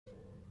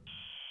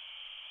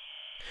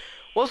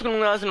What's going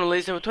on, guys? I'm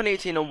releasing for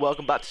 2018 and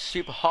welcome back to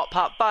Superhot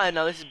Part 5.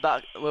 Now this is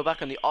back, we're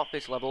back on the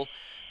office level,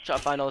 trying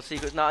to find all the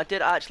secrets. Now I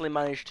did actually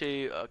manage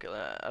to, okay,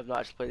 I've not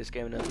actually played this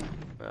game in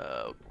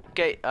a,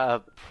 okay,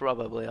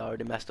 probably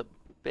already messed up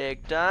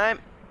big time.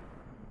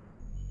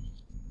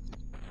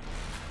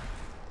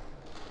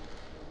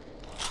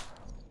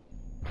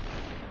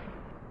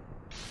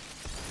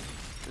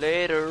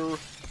 Later.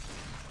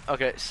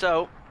 Okay,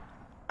 so,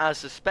 as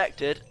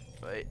suspected,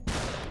 wait,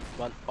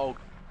 one, oh,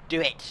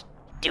 do it,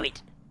 do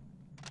it.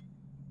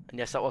 And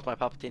yes, that was my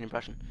Palpatine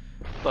impression.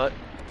 But,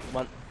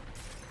 one.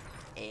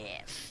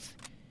 Yes.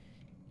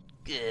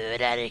 Good,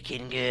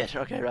 Anakin, good.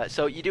 Okay, right,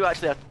 so you do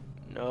actually have...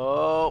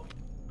 Nope.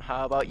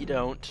 How about you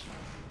don't?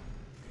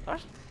 What?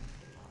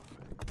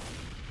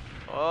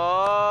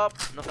 Oh,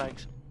 no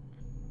thanks.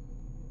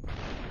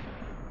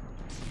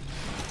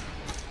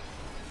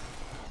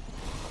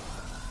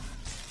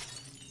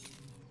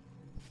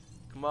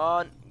 Come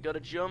on, gotta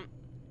jump.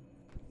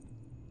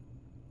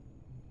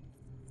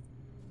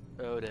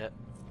 Oh dear.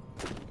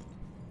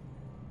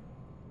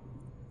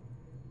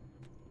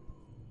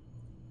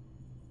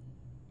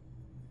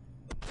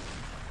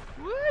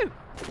 Woo!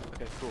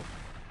 Okay, cool.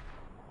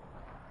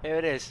 Here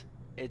it is.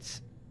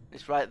 It's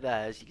right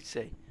there, as you can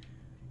see.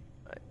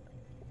 Right.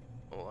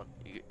 Hold on.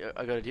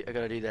 I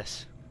gotta do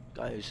this.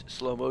 Guys,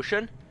 slow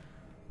motion.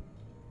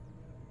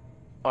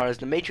 Or as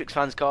the Matrix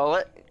fans call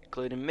it,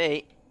 including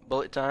me,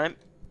 bullet time.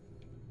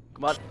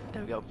 Come on.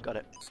 There we go. Got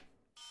it.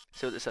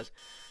 See what this says.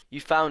 You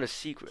found a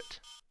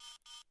secret.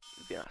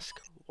 If you ask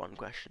one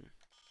question.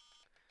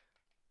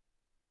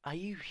 Are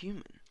you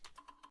human?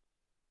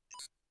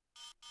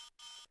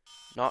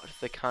 Not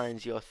the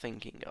kinds you're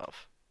thinking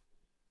of.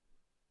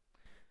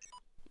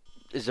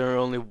 Is there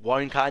only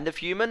one kind of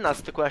human?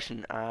 That's the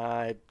question.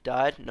 I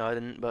died? No, I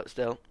didn't, but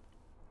still.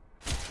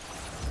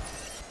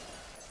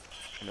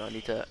 I know I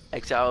need to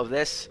exit out of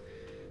this.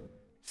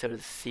 So the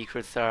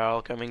secrets are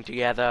all coming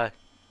together.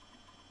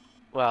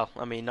 Well,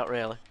 I mean, not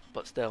really,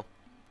 but still.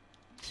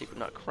 Secret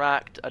not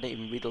cracked. I didn't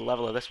even read the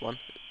level of this one.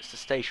 It's the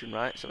station,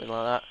 right? Something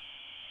like that.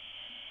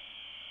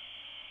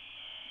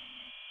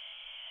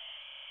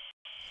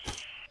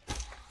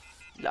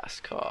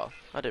 Last call.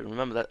 I don't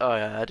remember that. Oh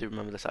yeah, I do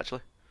remember this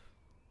actually.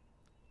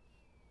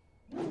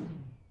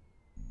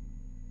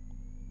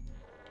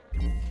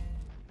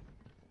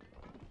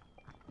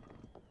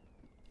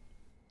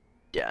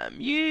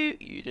 Damn you!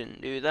 You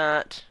didn't do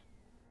that.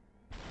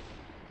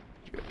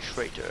 You're a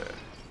traitor.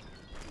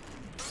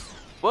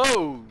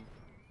 Whoa!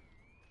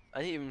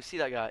 I didn't even see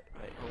that guy.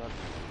 Wait, hold on.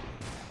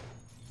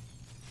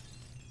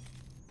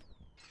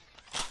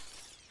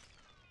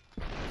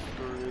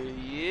 Screw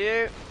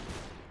you.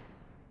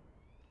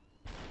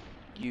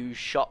 You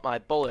shot my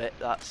bullet.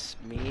 That's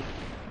mean.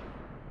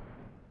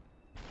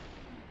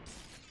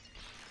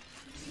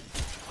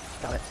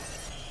 Damn it.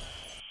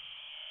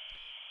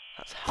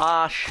 That's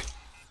harsh.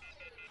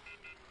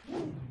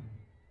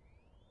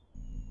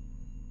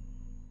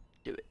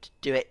 Do it.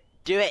 Do it.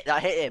 Do it.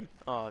 That hit him.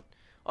 Oh,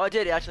 I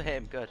did. It actually hit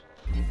him. Good.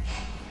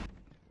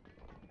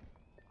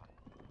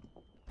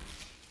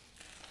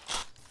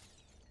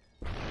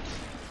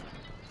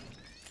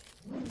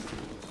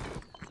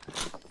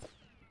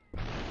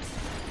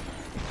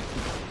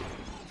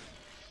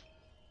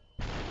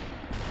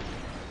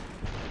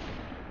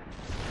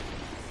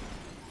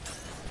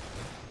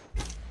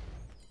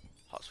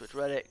 Hot switch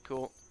ready.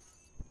 Cool.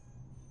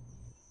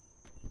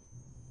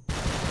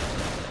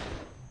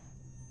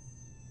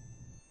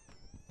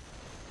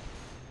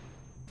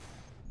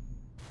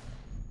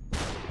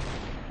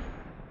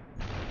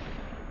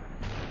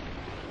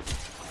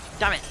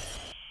 Damn it!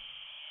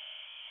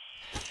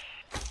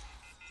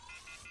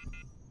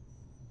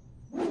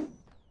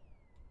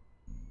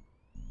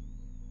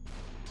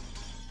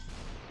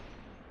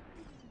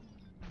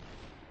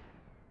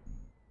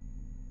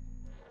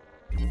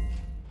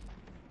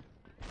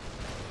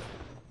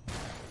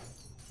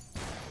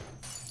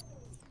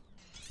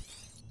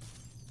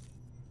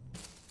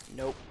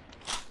 Nope.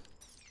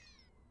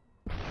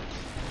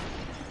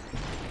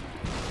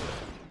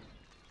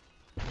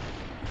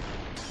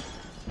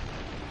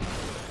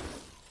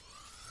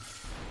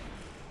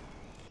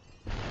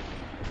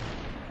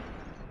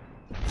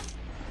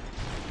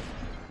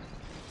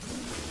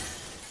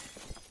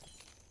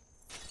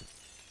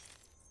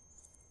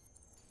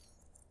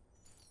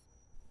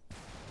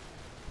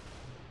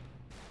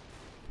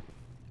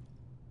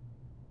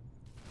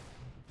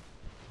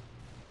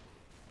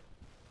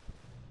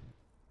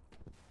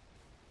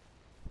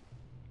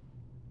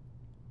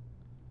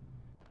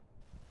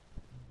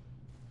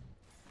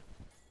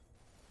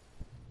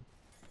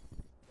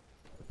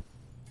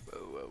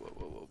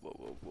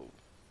 Whoa.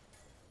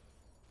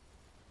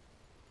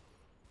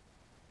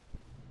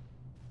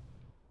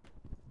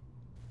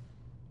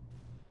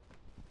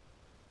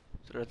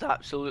 So there's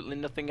absolutely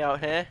nothing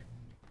out here.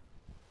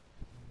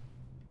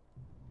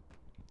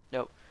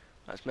 Nope.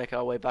 Let's make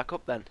our way back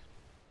up then.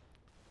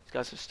 These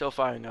guys are still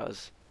firing at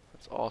us.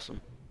 That's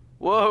awesome.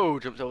 Whoa!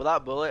 Jumped over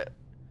that bullet.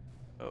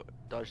 Oh,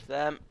 dodge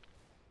them.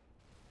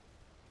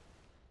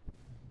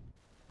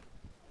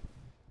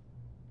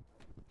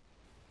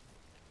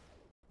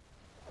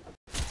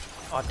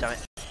 Oh, damn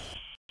it.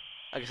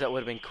 I guess that would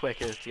have been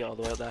quicker to get all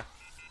the way up there.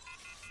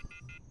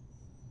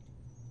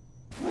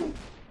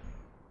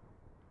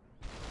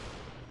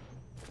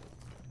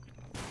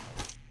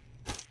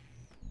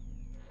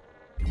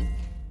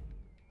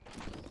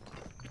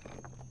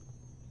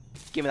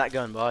 Give me that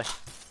gun, boy.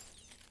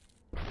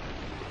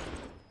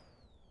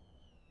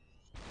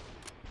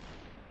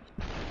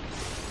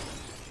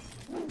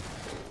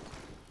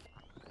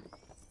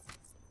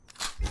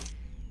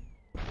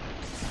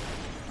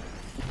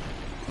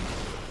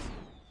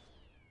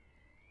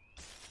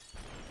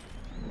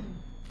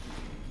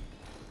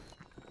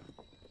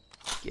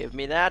 Give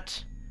me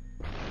that.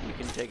 You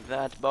can take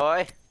that,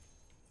 boy.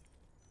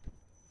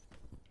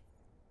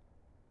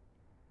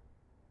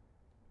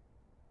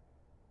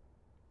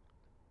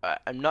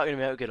 I'm not gonna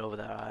be able to get over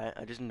there, alright?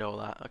 I just know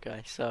that.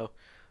 Okay, so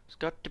there's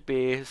got to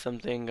be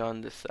something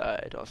on this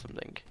side or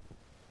something.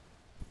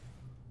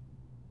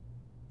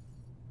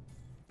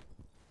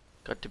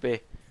 Got to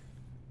be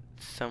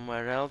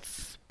somewhere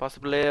else.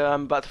 Possibly.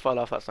 I'm about to fall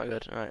off. That's not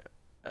good. Alright.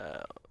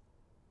 I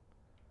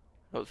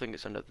don't think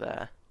it's under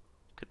there.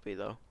 Could be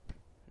though.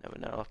 Never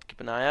know. I'll have to keep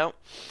an eye out.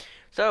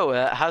 So,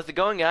 how's it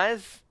going,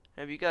 guys?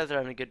 Hope you guys are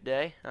having a good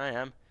day. I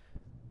am.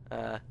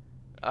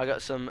 I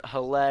got some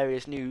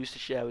hilarious news to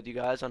share with you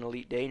guys on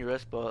Elite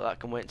Dangerous, but that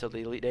can wait until the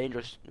Elite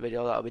Dangerous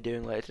video that I'll be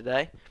doing later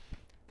today.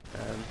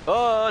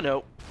 Oh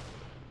no!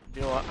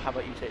 You know what? How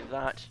about you take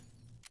that?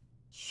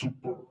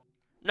 Super.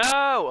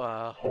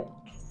 No!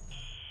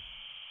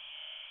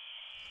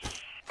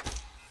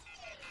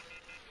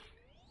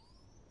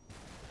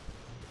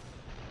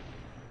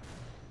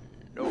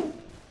 No.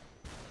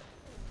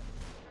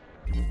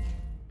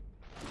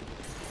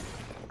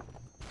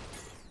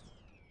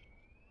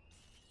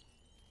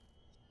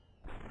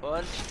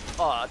 Punch.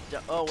 Oh,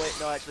 oh wait,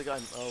 no, I actually got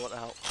him. Oh, what the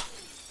hell?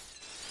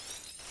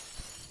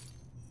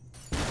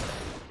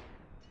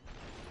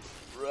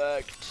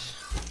 Wrecked.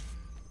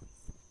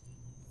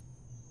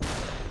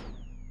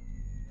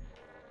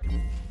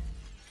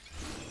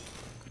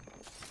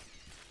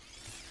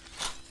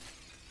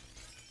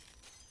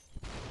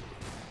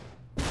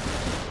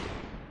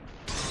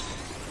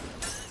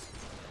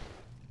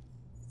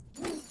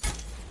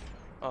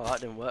 Oh, that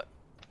didn't work.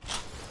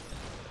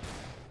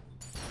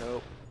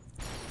 Nope.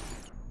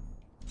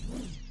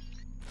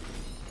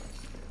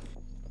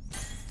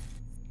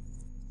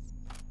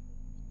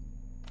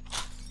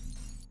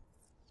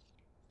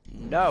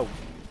 No.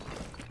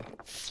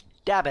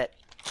 Stab it.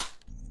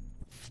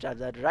 Stab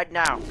that right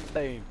now.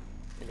 Boom.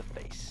 In the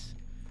face.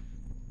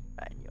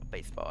 Right in your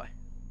face, boy.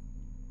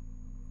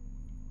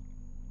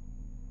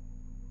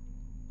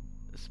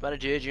 Spider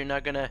Dude, you're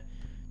not gonna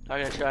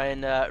try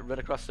and run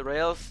across the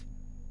rails?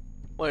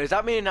 Well, does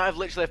that mean I've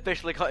literally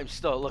officially got him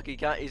stuck? Look,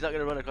 he's not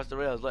gonna run across the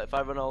rails. Look, if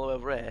I run all the way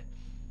over here.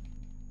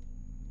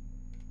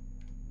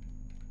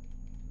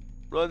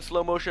 Run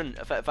slow motion.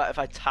 If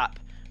I tap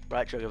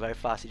right trigger very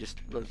fast, he just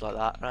runs like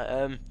that.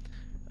 Right.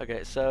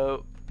 Okay.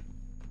 So.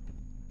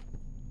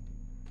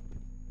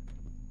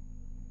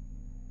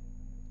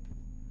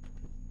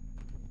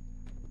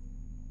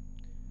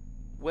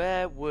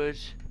 Where would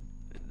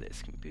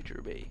this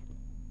computer be?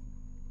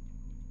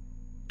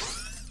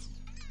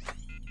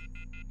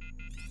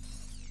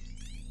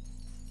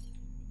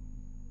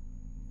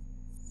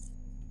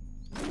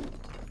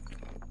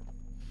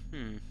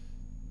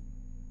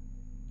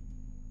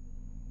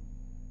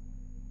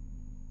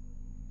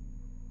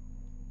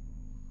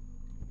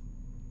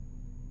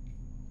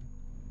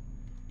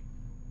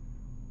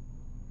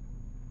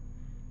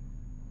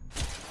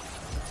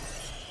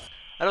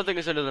 I don't think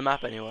it's under the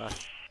map anywhere.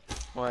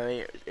 Well, I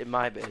mean, it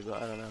might be,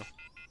 but I don't know.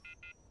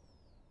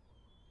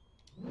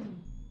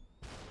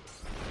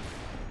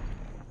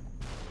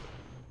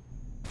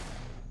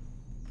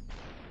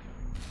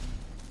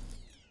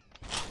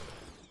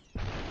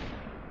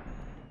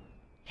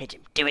 Hit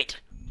him. Do it.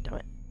 Damn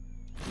it.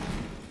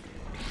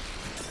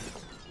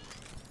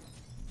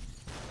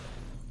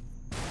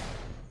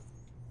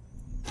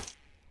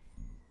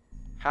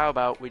 How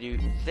about we do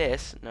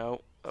this?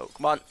 No. Oh,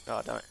 come on.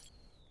 Oh, damn it.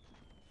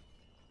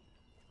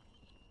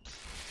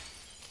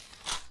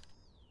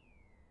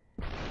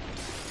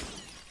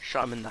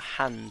 Shot him in the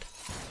hand.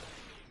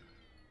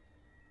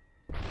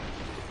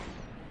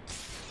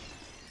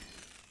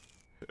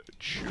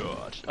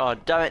 Headshot. Oh,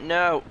 damn it,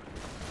 no.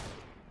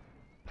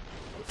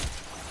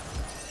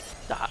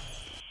 That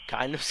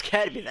kind of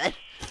scared me then.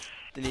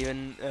 Didn't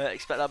even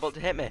expect that bolt to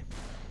hit me.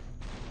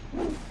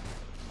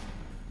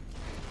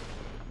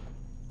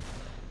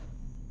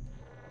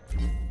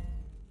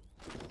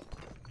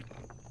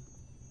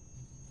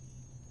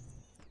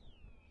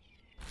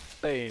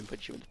 Boom,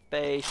 put you in the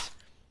face.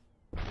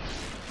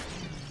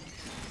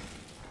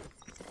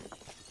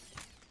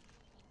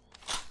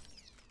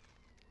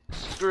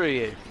 Screw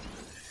you.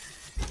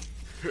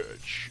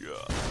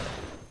 Headshot.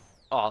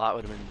 Oh, that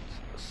would have been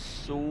a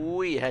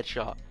sweet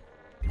headshot.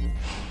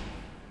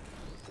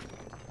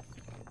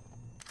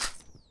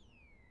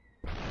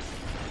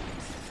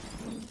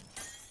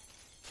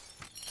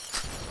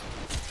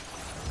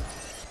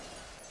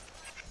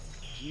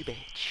 You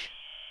bitch.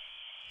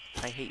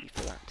 I hate you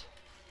for that.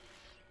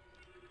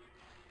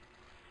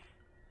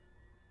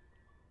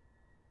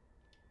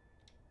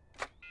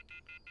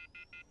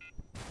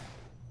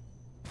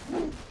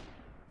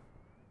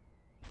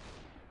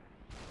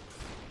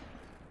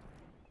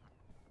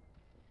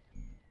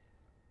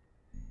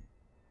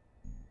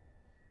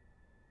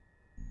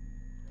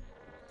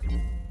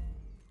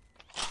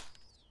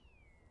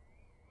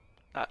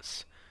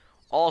 That's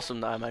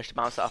awesome that I managed to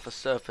bounce that off a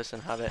surface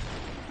and have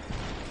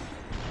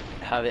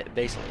it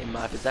basically in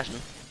my possession.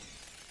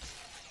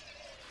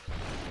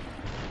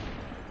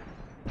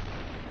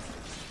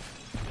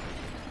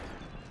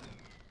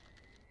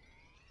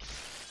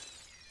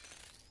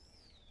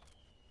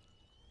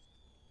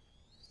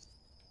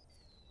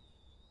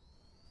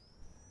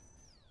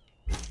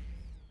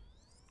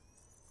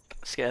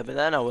 Scared me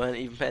then, I weren't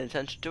even paying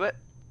attention to it.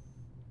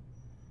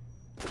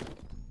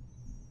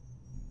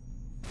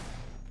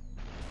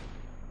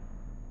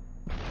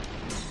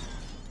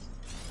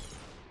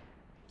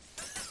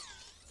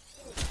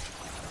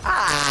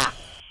 Ah!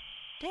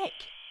 Dick!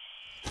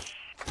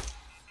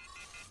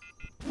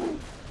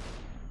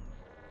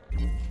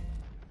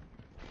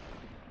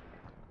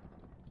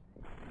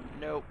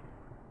 Nope.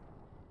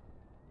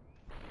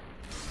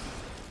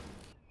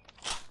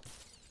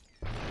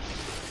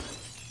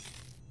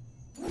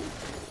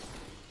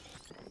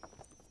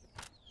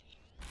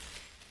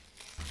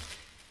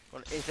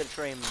 Well,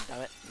 infantry,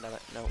 damn it,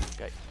 no,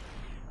 okay.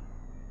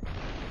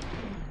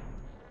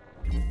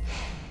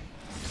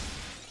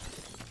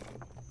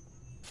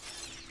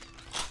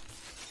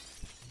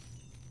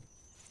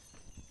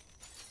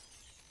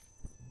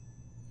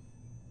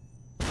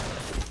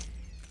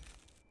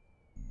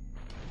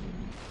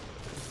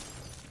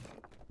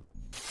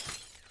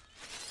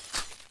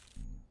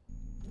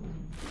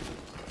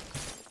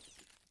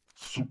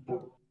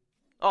 Superhot.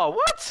 Oh,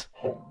 what?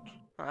 Oh,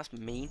 that's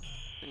mean.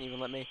 Didn't even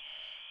let me,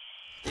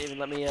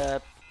 I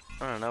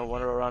don't know,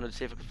 wander around and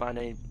see if I could find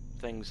any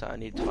things that I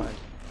need to find.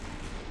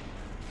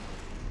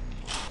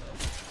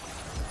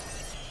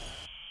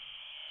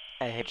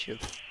 I hate you.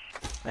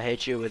 I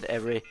hate you with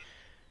every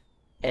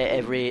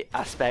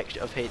aspect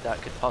of hate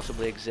that could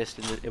possibly exist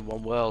in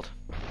one world.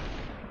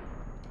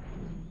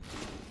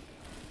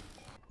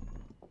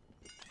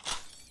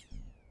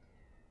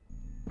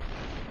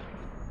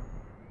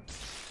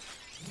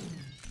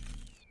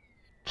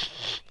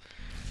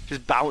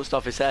 Just bounced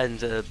off his head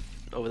into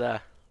over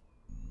there.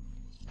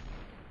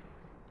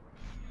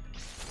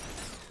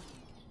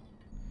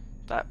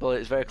 That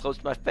bullet is very close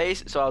to my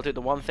face, so I'll do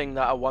the one thing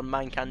that a one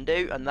man can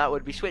do, and that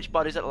would be switch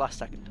bodies at the last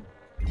second.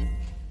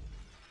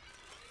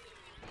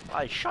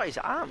 I shot his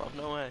arm off,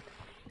 no way.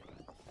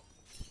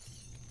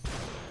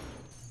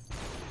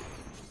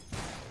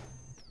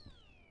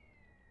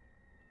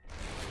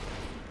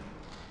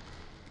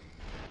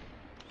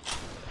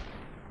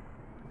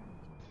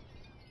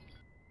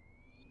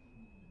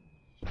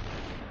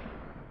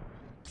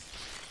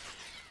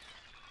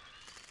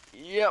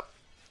 Yep,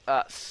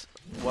 that's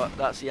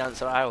the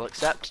answer I will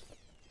accept.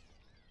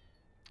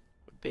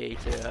 Would be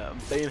to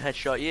boom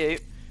headshot you,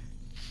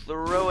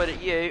 throw it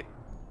at you,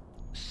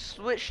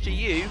 switch to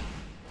you,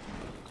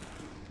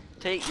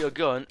 take your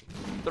gun,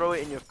 throw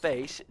it in your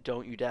face.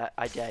 Don't you dare!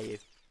 I dare you.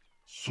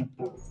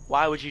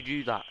 Why would you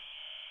do that?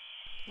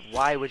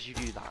 Why would you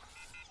do that?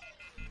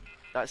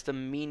 That's the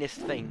meanest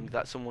thing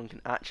that someone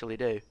can actually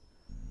do.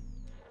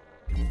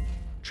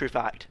 True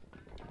fact.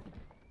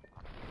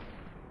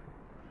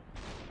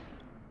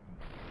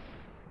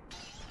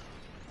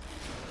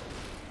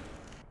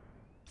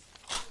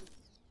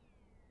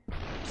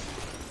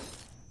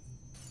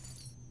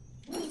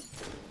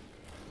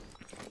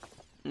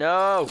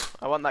 No!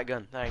 I want that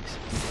gun, thanks.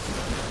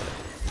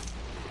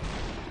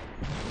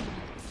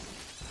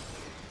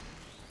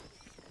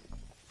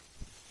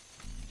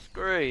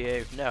 Screw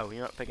you. No,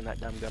 you're not picking that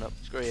damn gun up.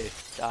 Screw you.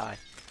 Die.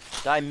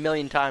 Die a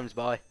million times,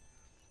 boy.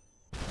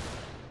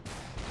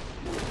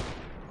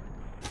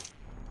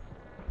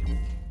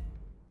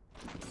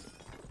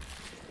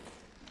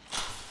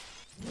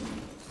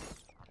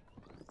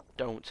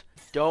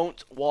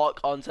 Don't walk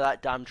onto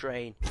that damn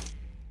train.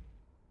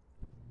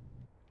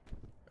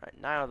 Right,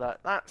 now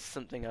that's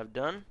something I've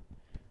done.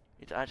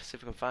 Need to actually see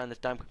if we can find this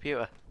damn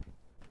computer.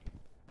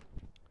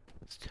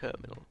 It's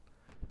terminal.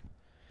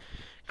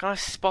 Can I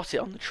spot it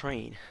on the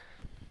train?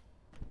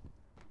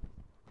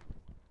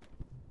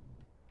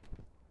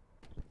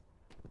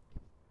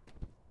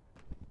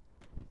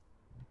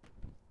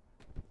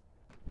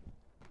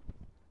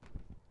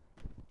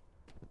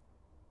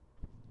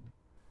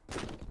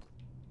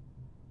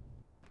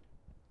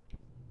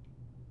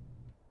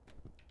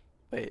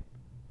 Wait.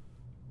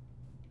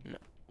 No.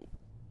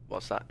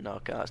 What's that? No,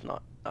 okay, that's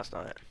not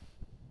it.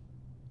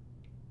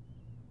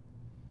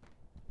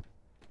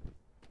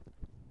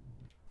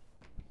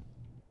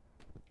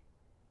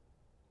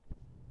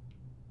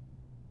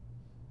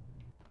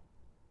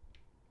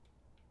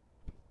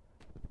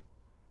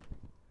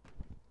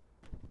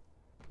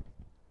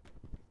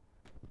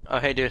 Oh,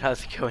 hey dude,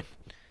 how's it going?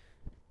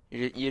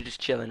 You're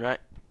just chilling, right?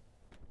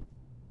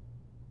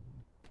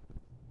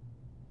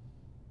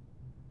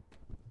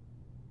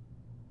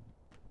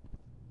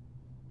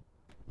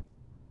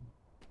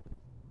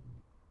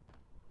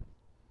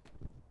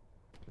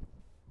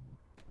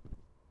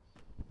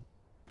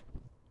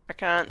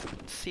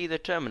 can't see the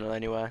terminal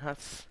anywhere.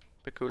 That's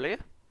peculiar.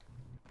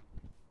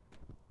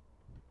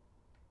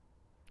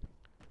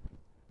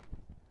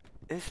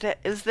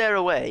 Is there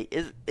a way?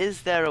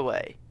 Is there a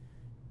way?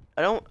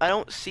 I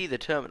don't see the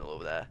terminal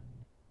over there.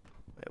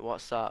 Wait,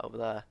 what's that over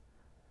there?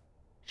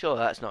 Surely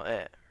that's not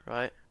it,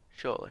 right?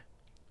 Surely.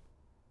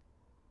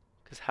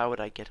 Because how would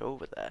I get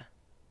over there?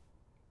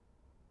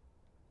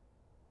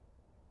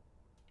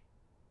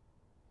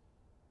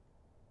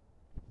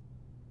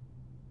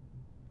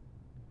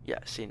 Yeah,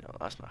 see, no,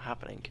 that's not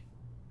happening.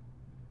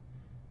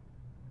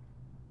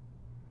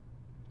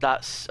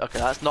 That's okay.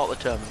 That's not the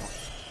terminal.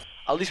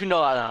 At least we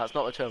know that now. That's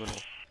not the terminal.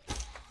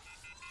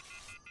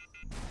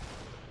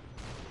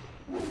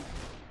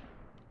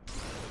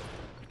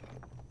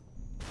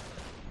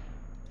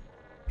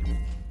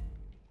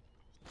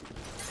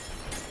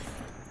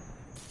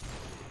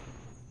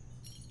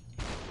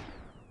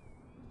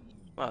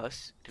 Well,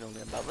 this can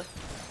only end badly.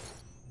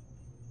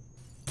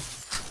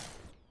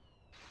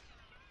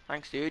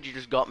 Thanks, dude. You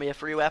just got me a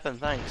free weapon.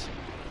 Thanks.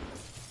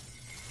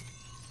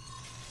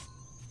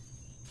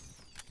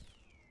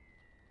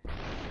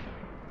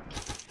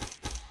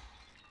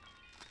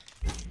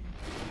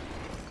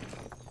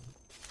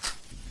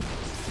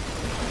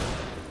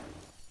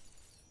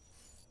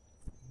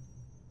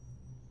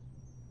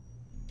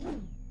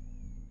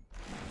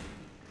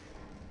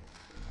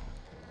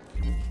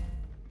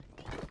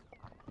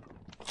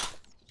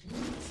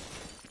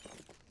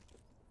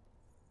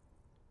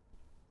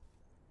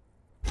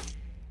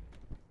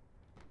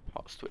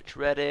 Hot switch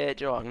ready.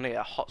 Do you know what? I'm gonna get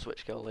a hot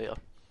switch kill later.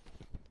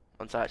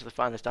 Once I actually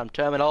find this damn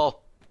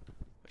terminal.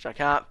 Which I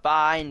can't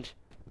find.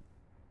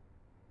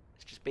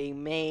 It's just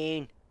being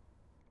mean.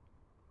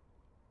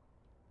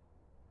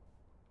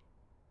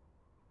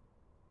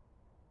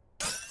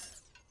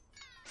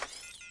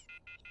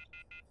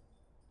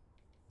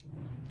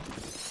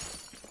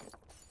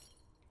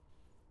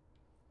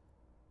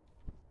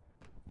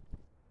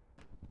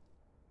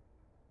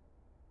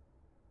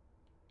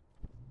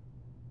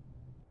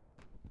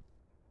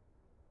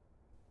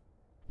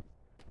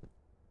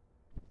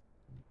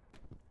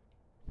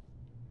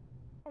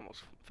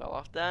 Almost fell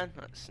off then.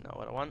 That's not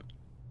what I want.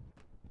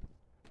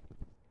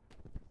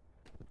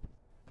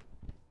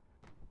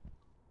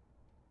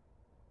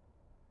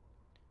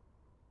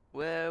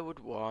 Where would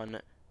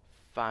one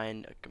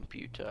find a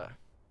computer?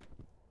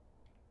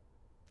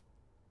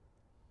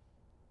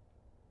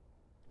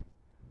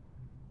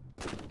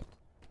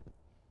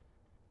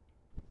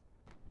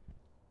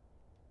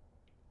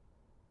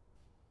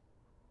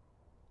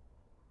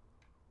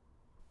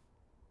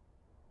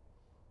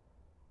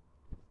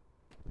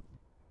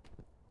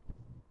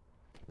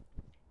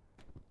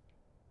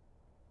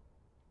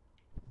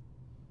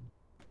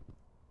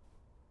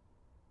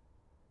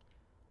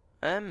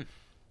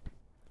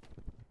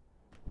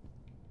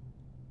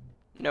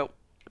 Nope.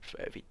 I'd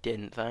prefer if he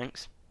didn't,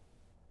 thanks.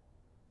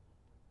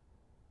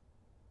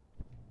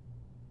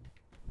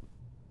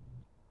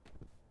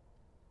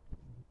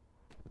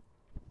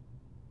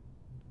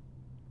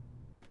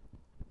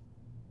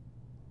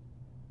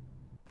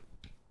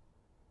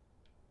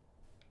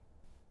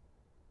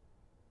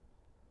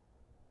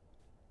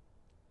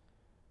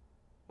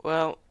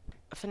 Well,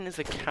 I think there's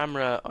a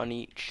camera on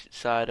each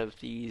side of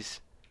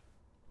these.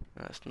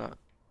 That's not.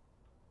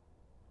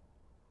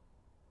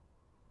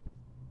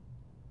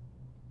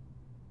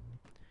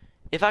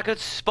 If I could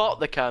spot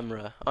the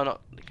camera, or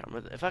not the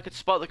camera, if I could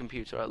spot the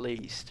computer at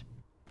least,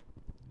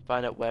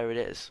 find out where it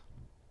is,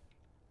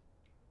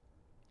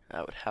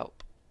 that would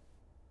help.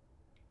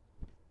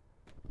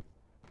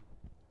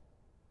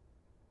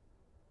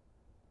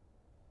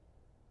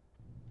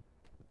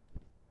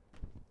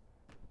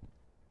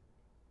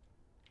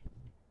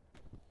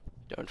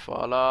 Don't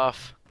fall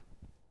off.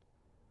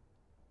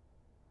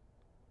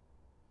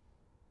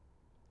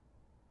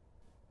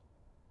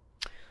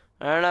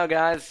 I don't know,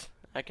 guys.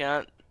 I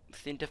can't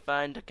seem to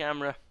find a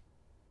camera.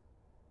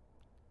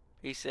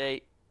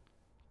 PC.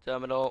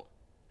 Terminal.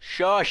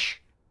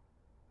 Shush!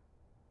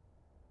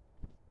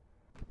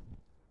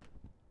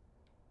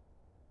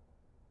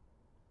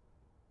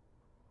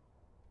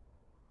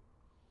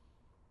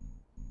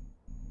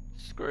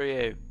 Screw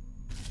you.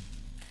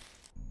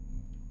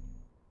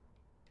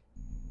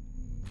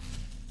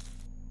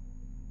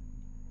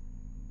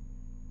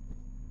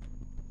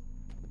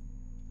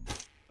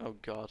 Oh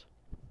god.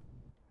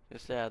 I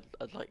was gonna say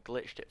I'd like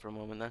glitched it for a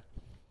moment then.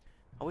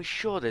 Are we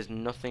sure there's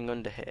nothing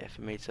under here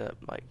for me to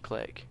like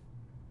click?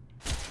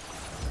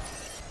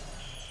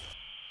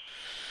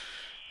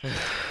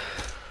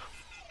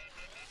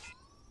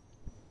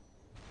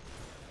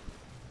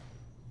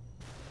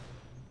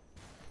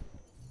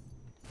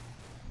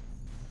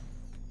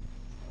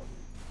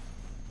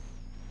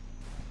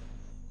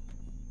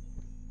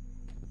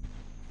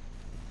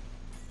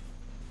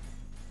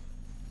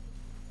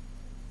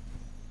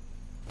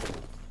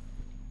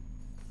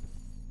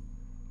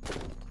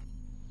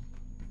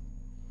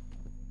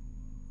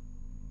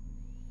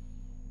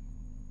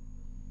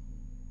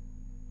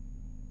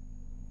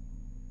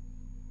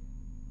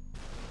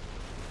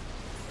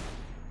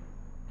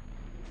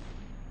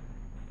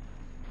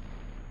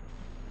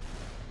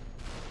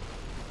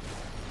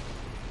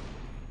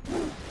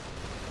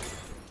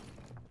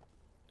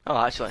 Oh,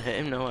 I actually hit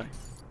him, no way.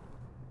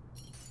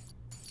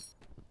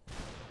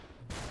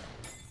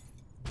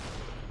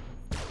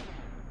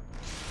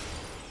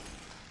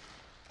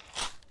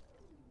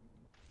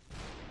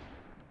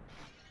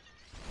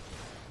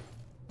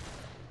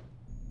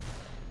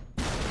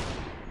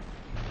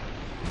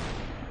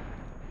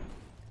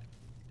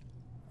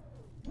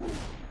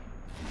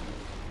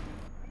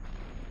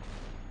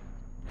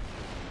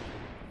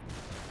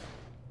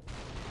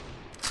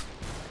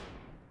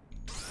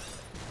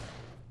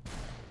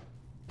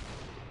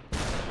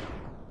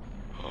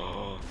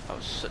 That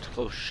was such a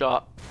close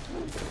shot.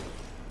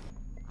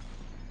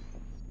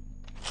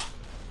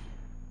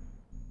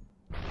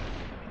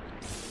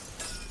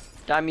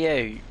 Damn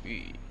you!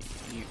 You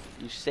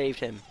saved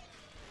him.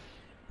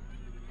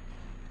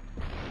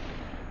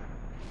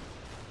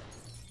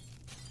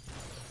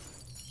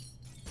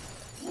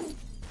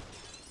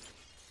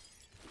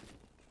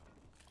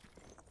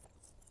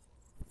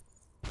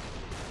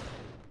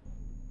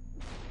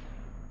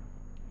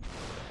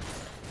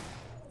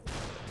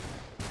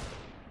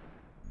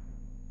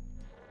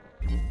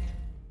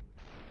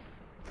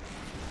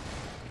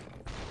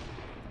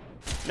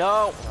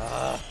 No!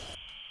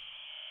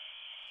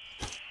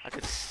 I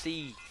could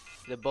see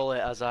the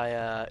bullet as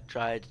I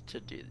tried to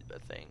do the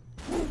thing.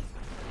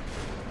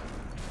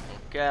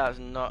 Okay, that's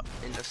not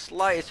in the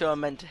slightest who I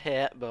meant to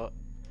hit, but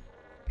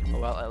oh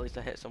well, at least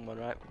I hit someone,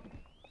 right?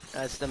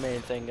 That's the main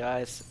thing,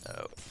 guys.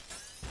 Oh.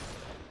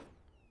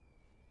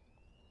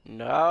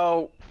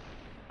 No!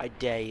 I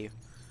dare you.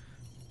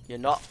 You're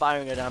not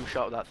firing a damn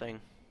shot with that thing.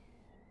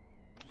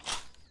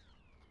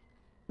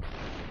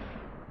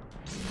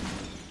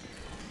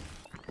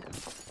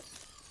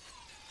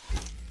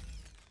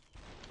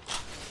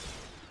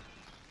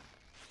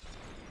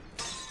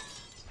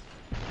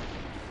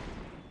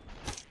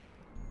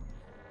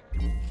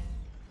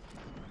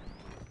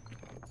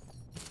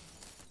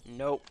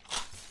 Nope.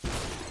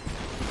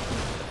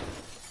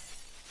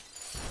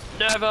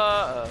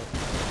 Never!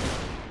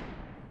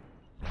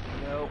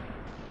 Nope.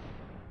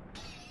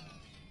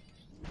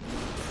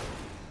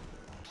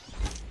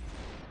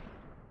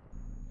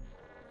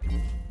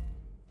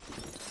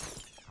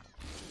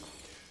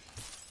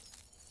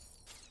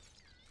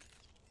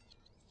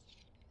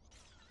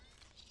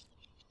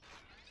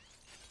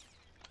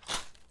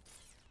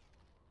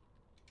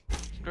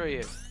 Screw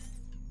you.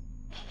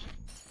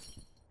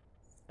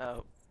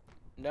 Oh.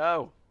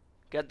 No!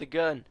 Get the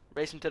gun!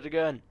 Race him to the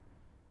gun!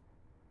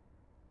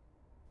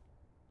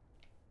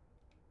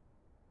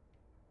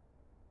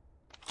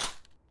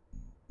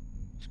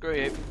 Screw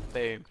you.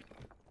 Boom.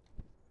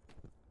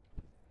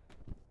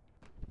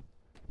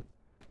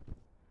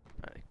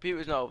 Right, the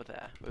computer's not over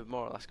there. We've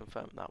more or less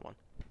confirmed that one.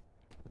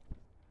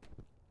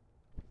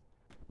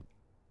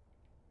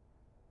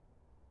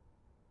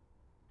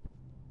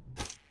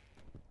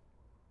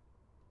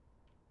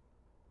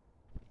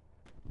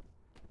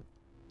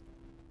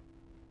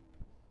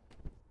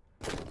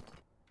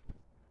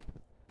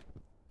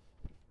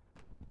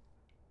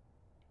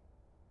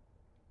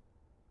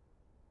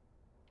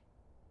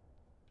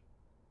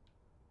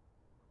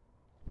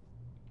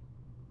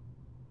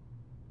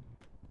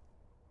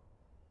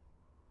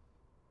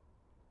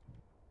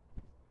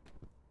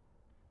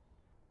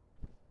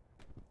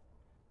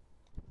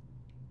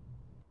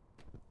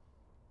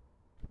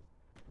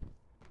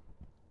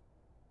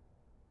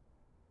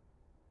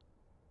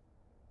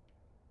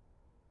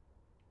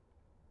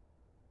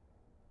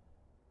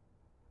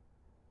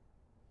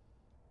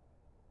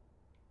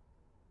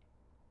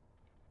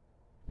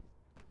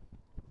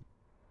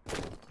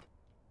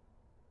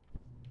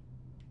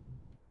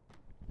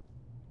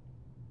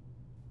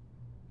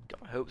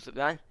 Got my hopes up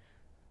then.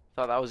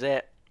 Thought that was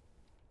it.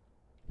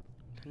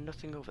 There's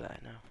nothing over there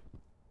now.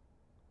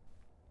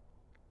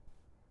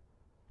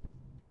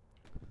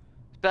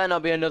 Better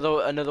not be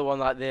another one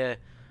like the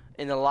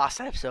in the last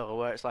episode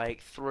where it's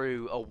like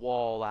through a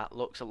wall that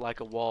looks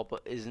like a wall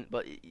but isn't.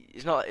 But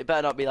it's not. It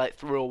better not be like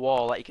through a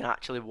wall that you can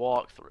actually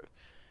walk through,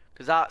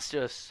 because that's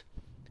just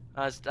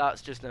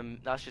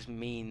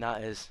mean.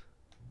 That is.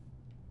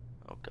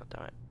 Oh god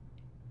damn it!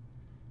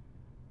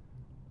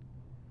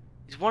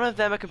 Is one of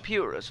them a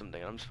computer or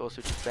something? I'm supposed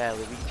to just barely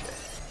reach it.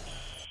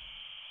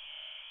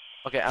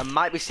 Okay, I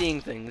might be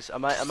seeing things. I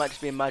might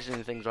just be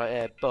imagining things right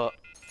here, but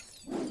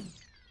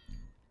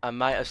I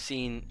might have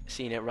seen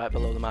it right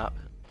below the map.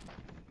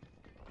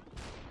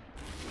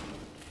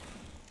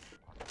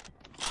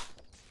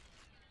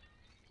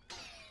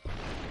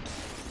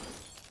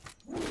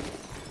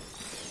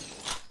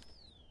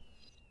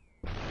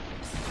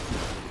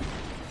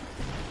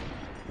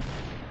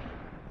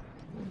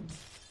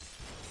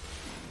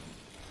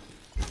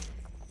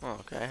 Oh,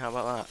 okay, how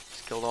about that?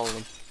 Just killed all of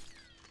them.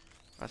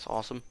 That's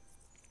awesome.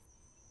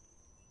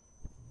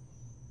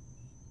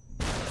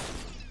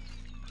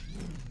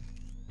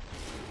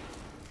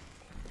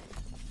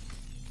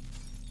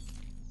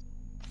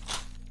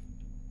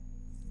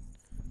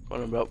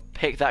 Come on, bro.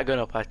 Pick that gun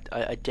up.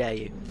 I dare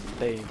you.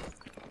 Boom.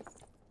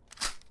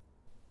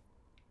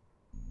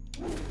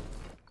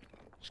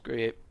 Screw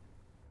you.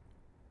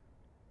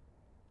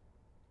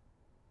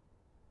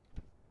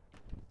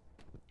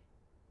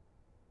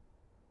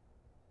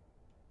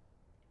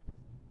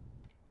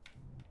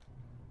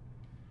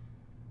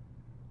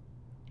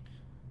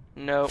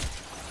 No,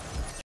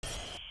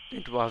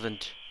 it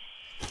wasn't.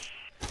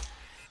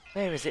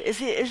 Where is it? Is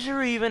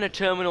there even a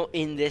terminal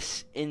in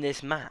this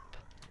map?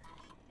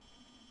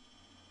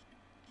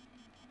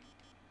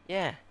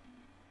 Yeah.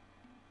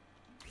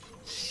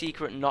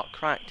 Secret not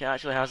cracked. It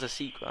actually has a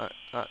secret.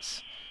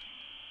 That's...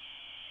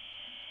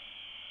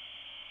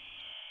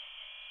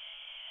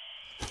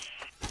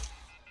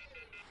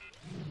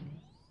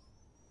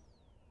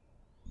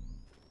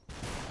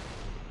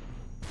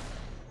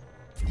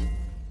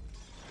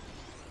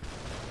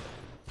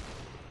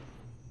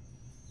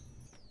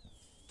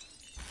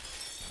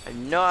 I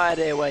have no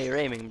idea where you're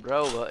aiming,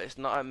 bro, but it's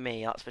not at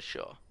me, that's for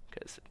sure.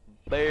 Because,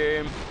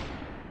 boom.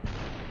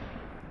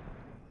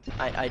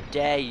 I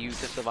dare you to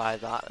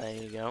survive that. There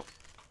you go.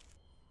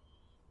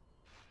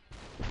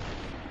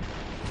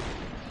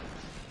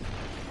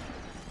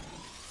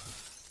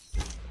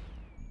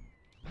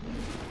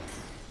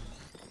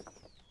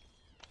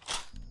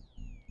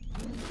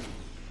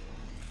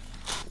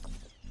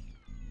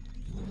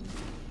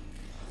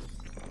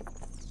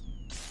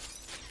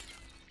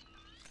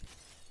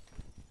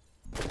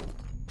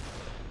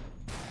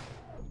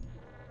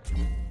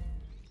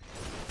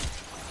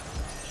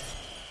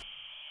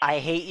 I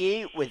hate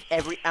you with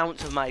every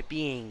ounce of my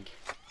being.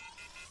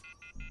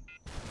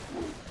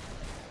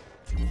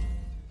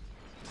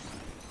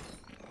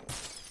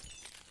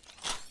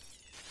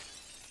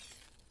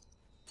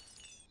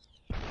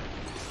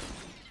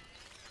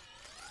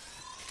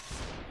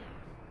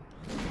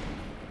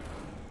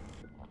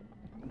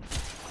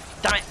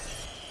 Damn it!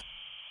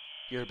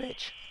 You're a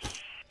bitch.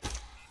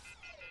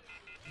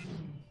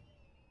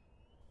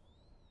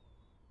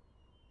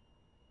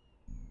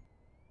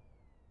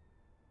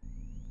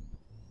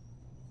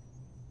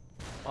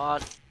 On.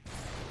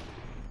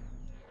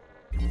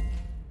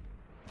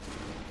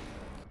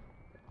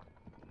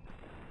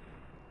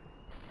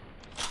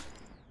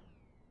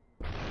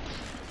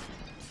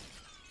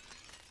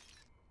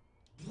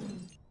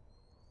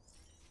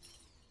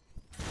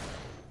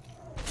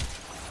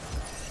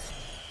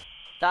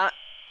 That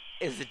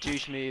is the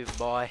douche move,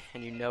 boy,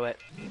 and you know it.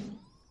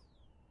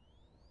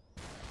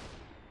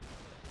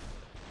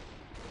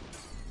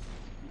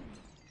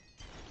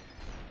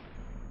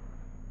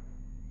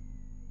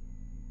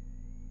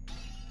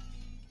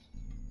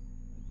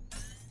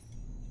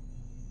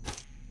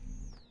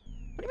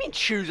 What do you mean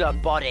choose a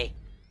body?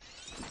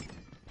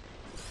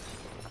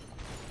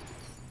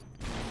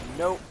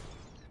 Nope.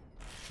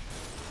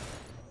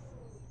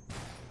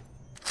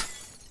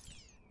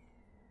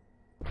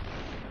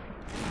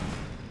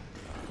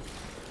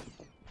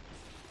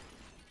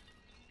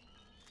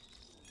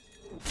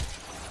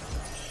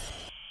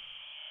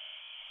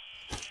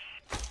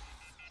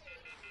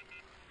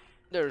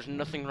 There's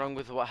nothing wrong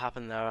with what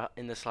happened there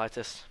in the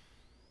slightest.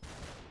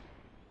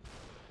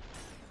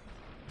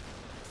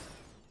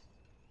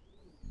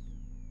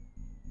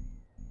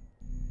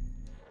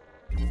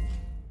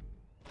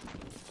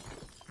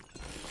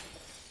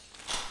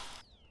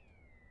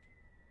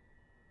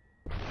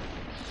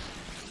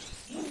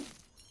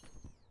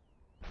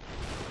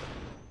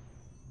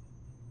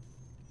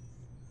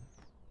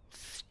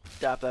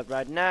 Stop that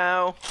right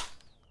now.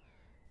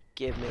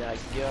 Give me that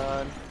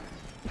gun.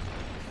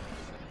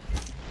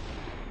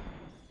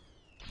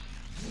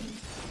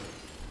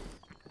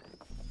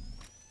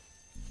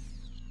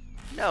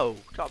 No,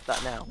 drop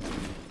that now.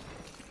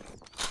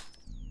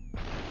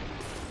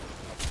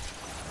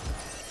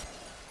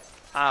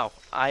 Ow,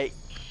 I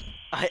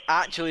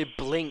actually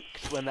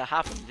blinked when that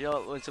happened. You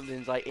know, when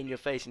something's like in your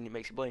face and it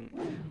makes you blink.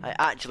 I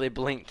actually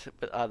blinked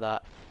at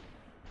that.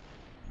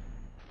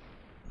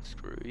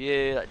 Screw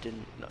you, that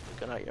didn't knock the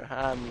gun out of your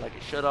hand like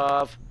it should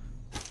have.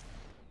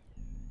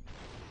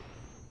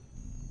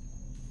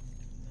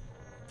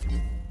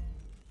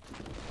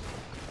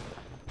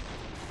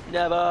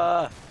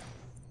 Never!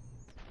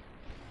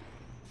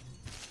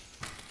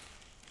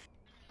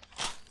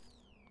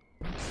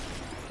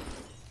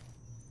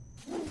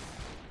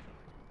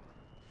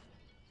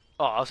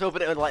 Oh, I was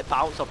hoping it would like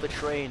bounce off the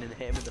train and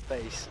hit him in the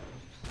face.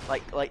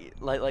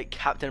 Like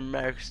Captain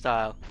America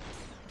style.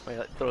 Where he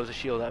like throws a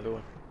shield at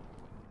everyone.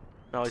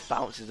 And always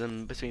bounces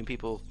them between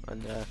people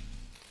and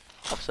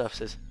off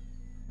surfaces.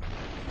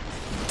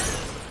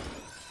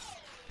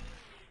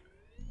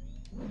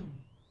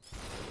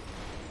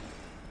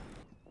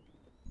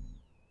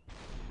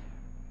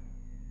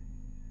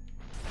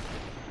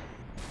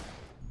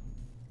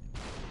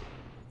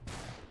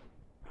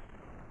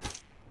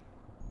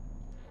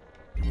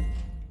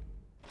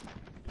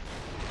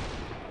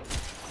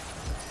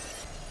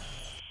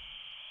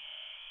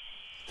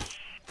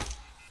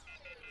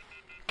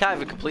 Can't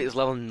even complete this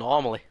level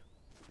normally.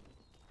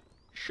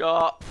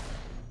 Shot.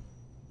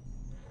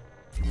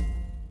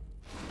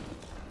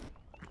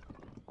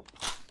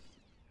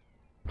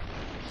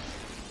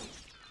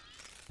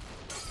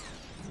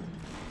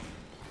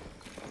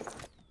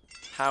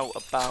 How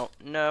about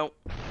no?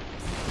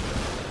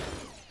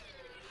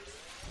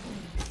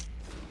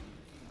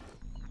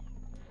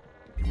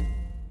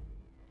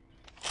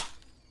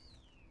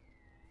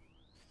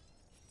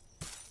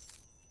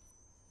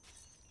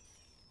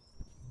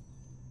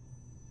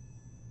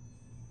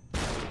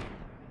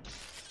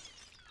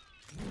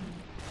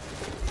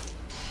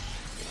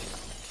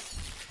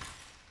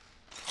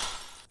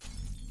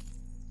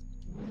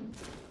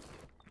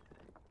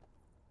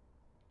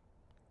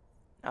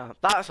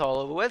 That's all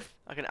over with.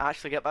 I can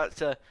actually get back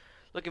to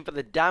looking for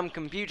the damn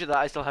computer that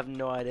I still have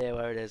no idea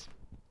where it is.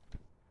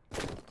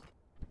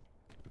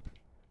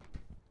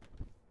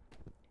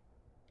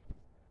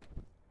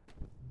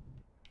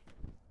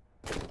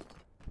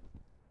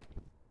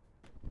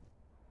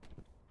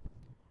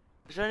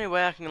 Is there any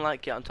way I can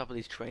like get on top of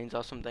these trains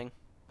or something?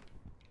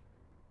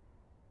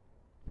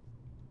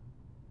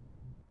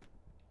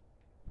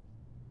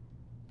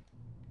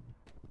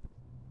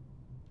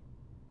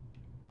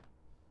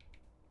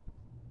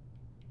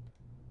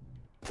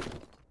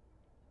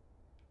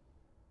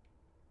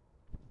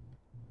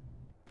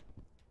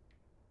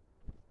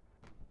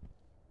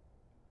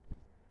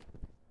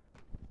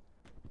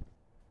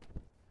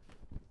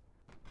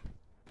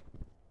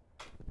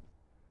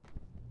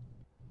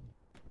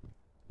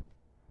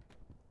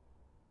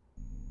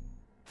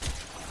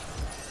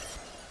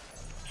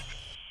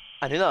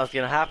 I knew that was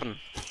gonna happen.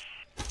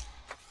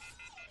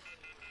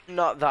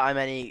 Not that I'm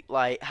any,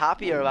 like,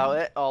 happier about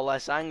it or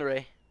less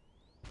angry.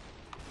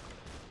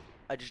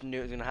 I just knew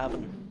it was gonna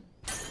happen.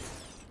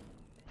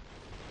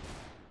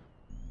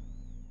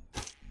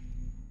 What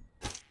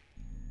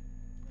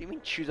do you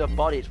mean choose a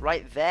body? It's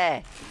right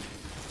there.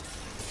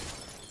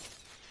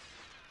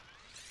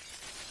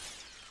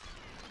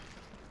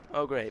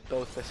 Oh great,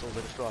 both missiles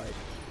are destroyed.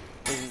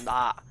 Isn't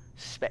that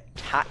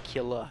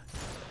spectacular?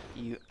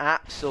 You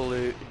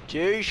absolute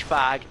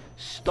douchebag.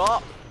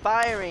 Stop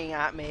firing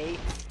at me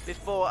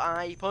before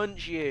I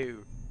punch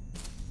you.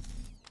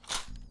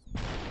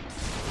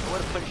 I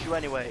would have punched you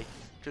anyway,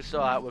 just so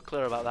that we're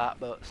clear about that,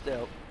 but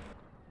still.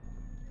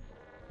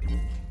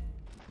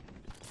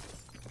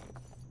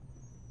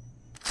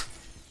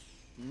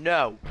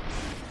 No.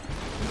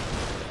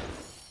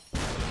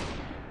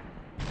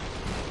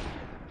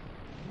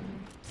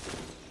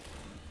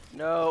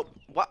 No.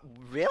 What?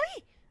 Really?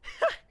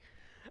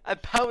 I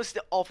bounced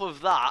it off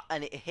of that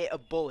and it hit a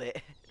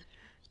bullet.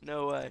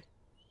 No way.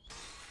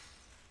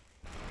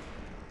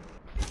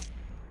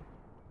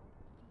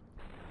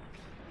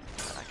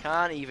 I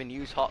can't even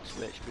use hot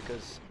switch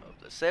because of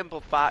the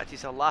simple fact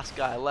he's the last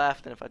guy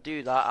left, and if I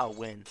do that I'll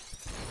win.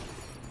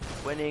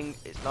 Winning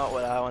is not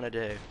what I want to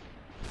do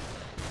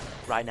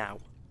right now.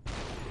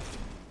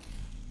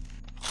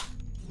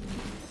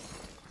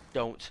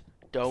 Don't.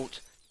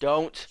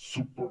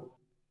 Super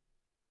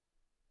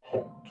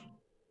hot.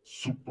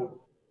 Super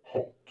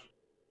hot.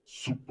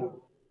 Super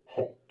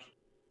hot.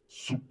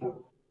 Super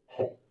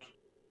hot.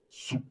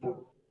 Super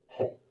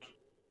hot.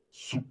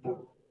 Super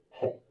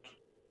hot.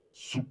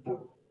 Super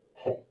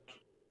hot.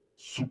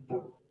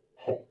 Super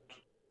hot.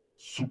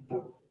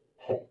 Super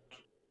hot.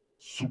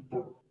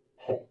 Super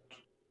hot.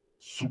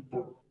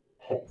 Super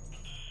hot.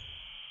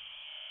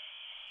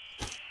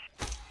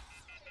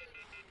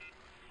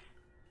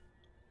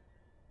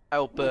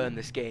 I'll burn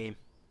this game.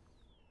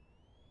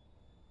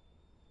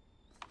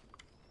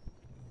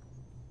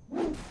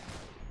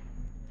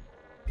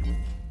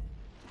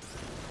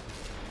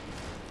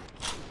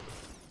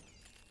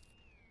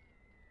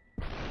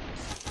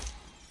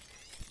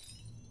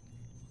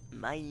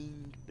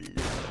 Mind blown.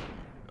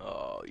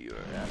 Oh, you're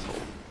an asshole.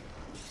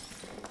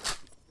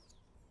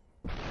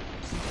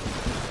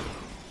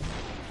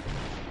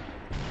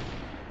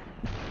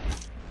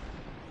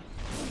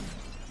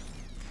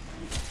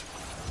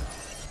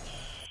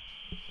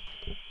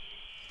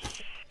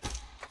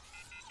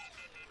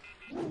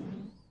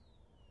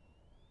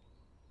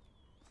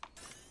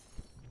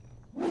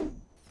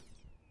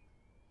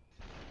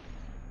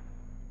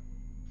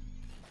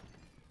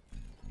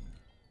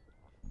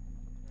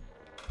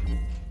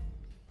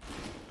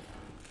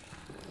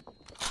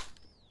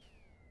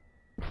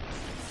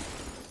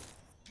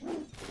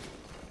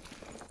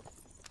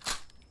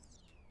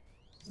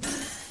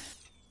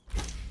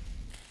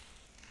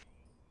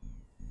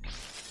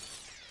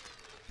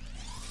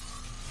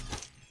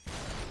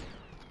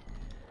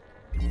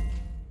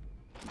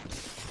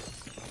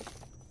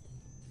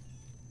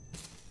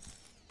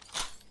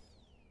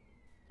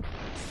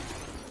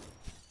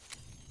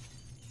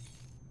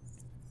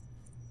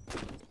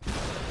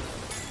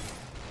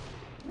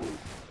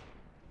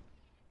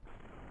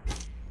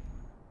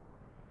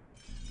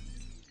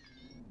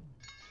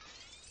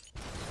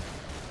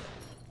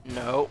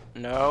 No,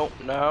 no,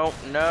 no,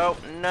 no,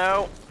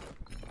 no.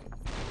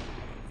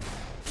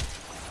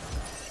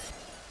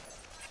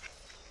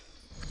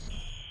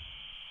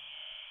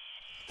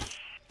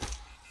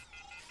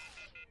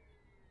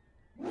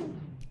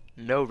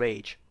 No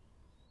rage.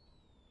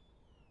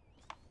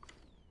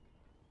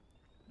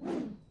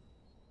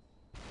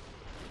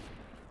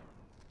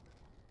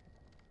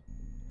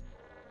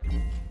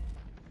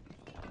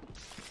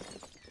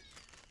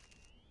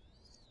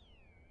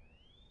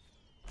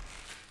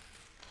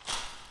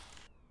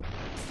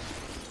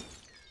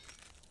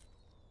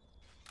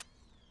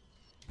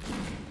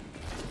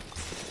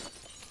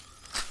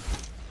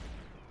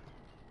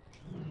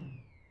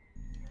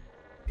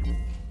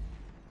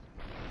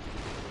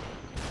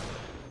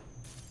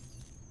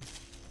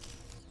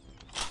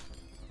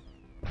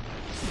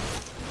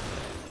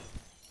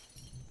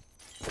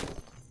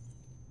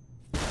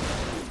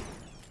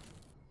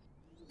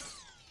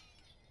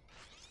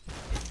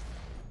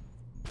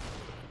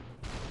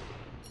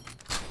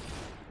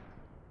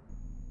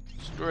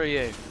 Screw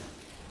you.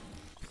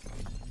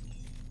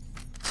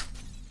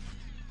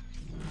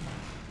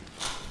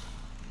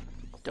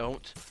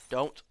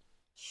 Don't.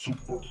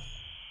 Super.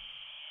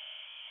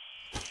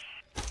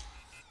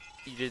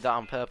 You did that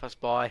on purpose,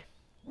 boy.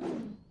 Oh,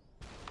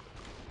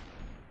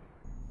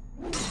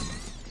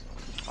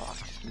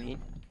 that's just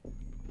mean.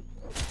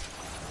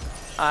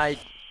 I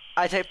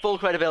take full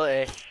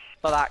credibility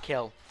for that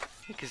kill,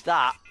 because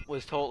that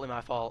was totally my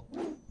fault.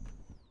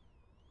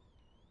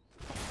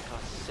 For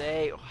God's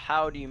sake,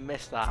 how do you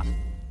miss that?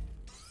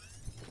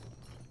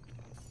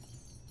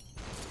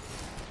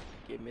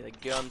 Give me the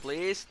gun,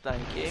 please.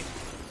 Thank you.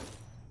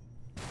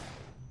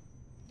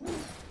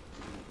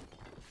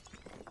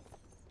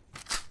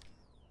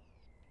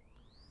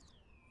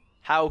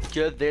 How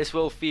good this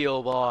will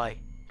feel, boy.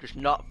 Just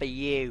not for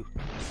you.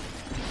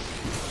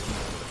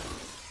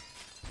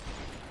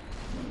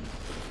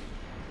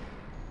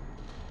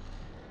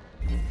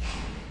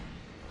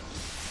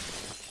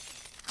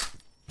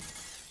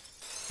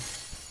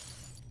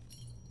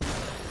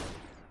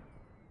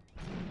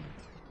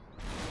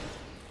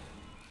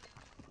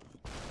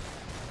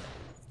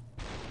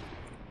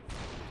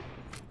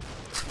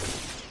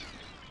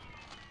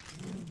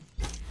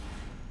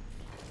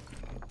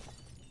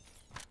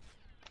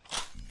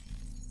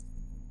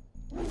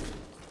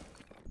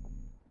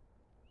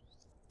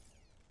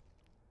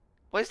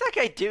 What is that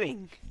guy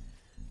doing?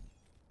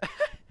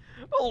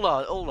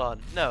 Hold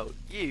on. No,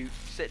 you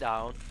sit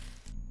down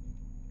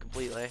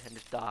completely and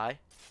just die.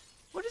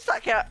 What is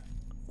that guy?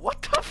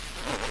 What the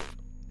f?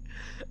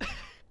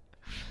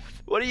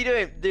 What are you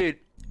doing?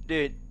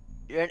 Dude,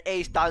 you're an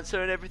ace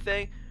dancer and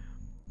everything.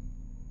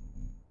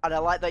 And I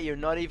like that you're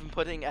not even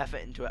putting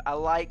effort into it. I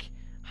like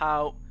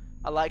how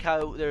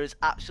there is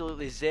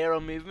absolutely zero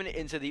movement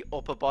into the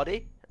upper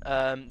body.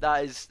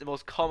 That is the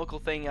most comical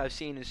thing I've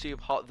seen in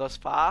Superhot thus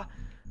far.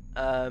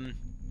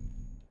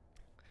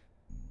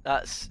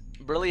 That's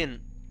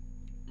brilliant.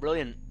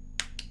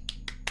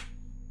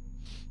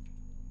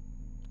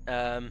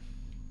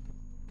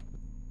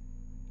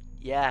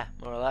 Yeah,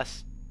 more or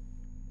less.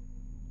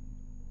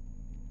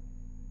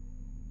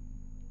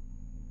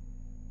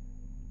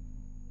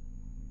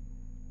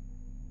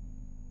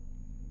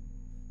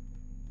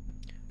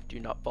 Do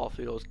not fall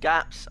through those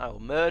gaps. I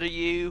will murder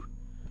you.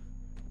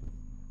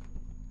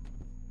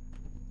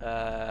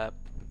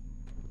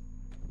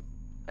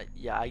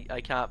 Yeah,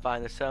 I can't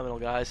find this terminal,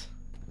 guys.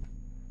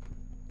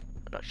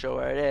 I'm not sure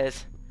where it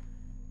is.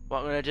 What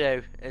I'm gonna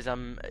do is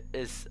I'm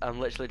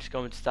literally just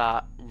going to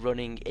start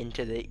running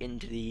into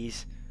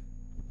these,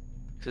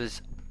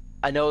 because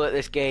I know that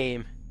this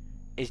game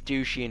is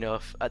douchey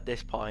enough at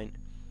this point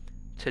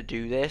to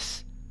do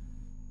this.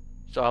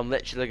 So I'm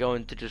literally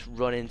going to just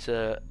run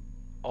into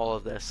all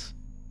of this.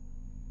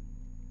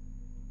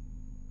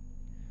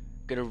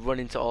 Gonna run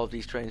into all of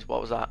these trains. What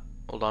was that?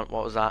 Hold on.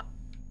 What was that?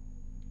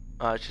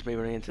 Oh, it's just me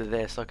running into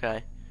this.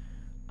 Okay.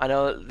 I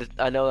know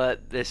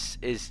that this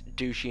is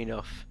douchey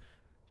enough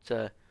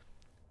to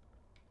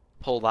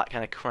pull that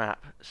kind of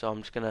crap. So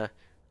I'm just gonna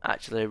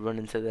actually run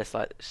into this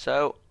like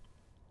so.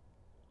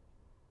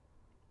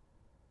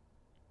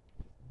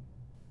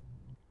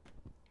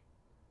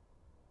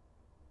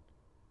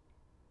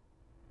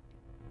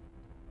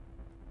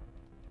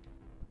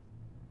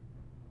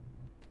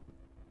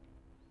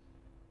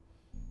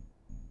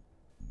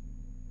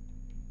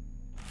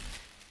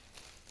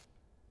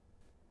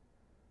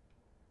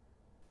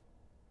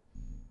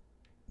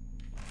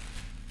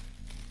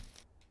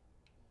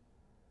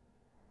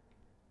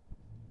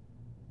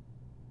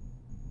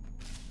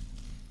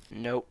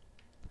 Nope.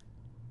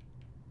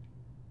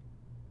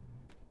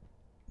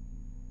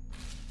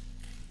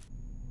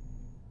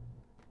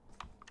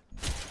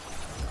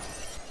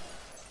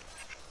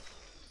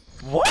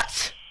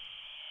 What?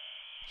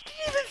 You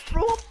didn't even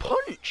throw a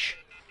punch.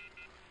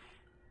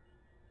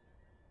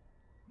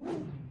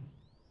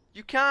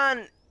 You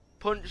can't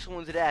punch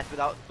someone to death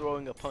without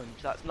throwing a punch.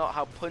 That's not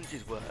how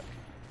punches work.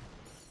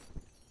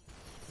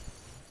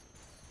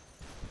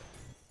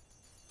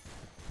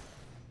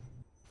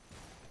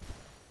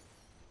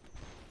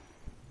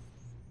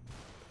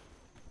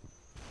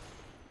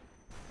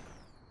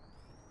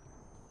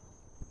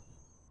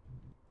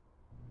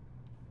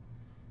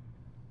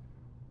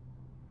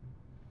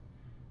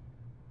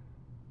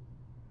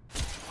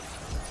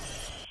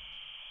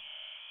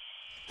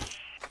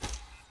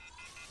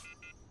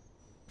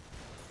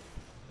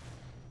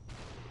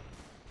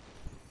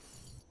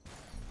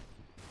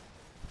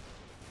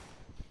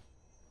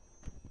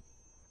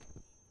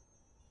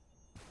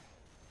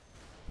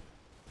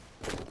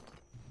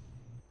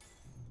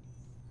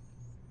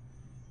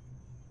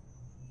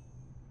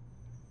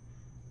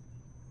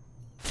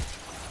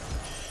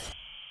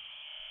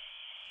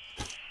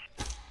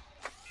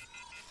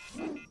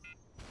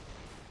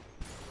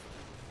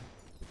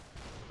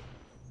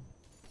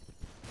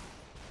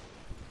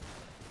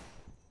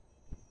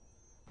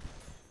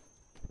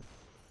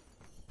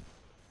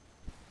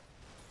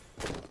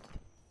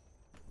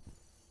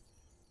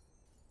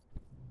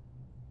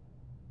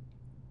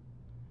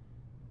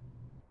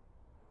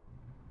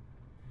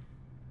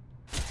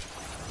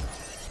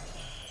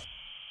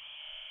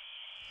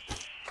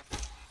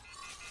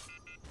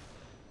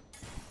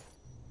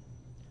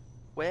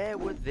 where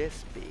would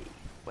this be?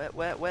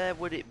 Where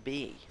would it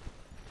be?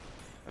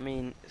 I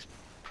mean, it's a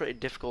pretty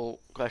difficult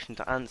question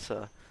to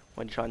answer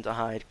when you're trying to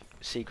hide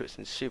secrets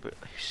in super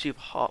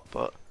hot,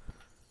 but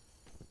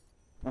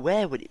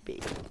where would it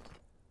be?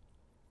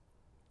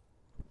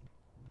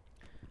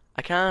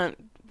 I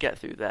can't get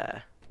through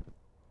there.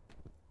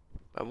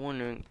 But I'm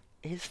wondering,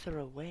 is there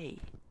a way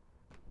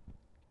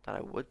that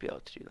I would be able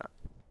to do that?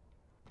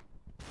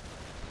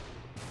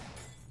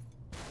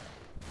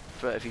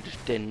 But if you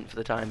just didn't for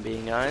the time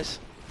being, guys.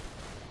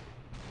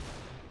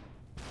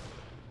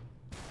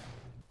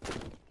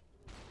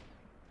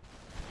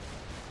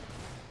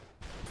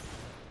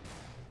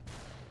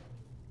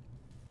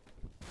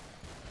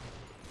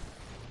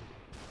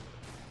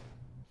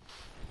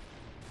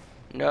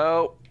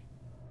 No.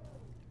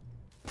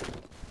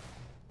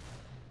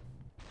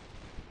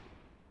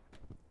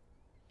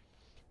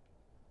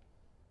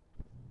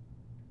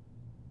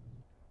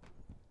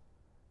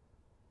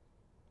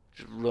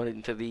 Just run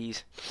into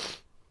these.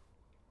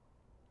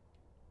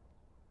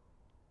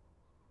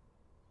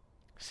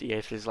 See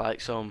if there's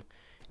like some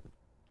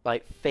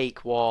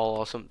fake wall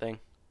or something.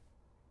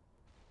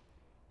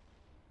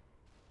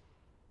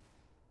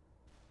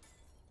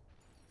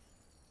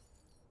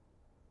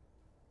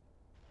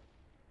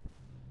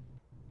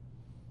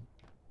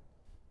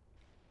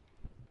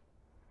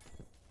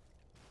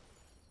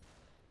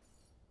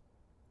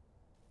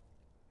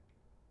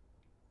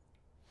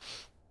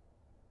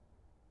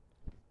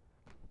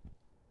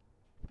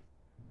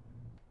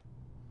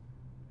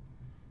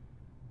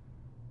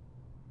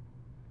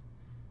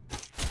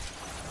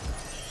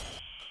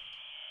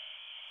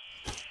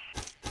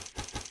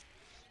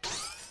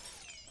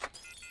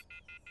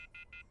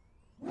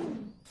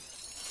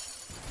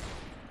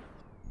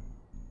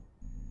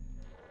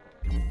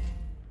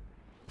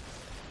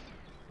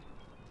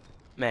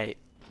 Mate.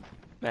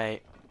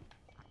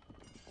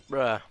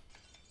 Bruh.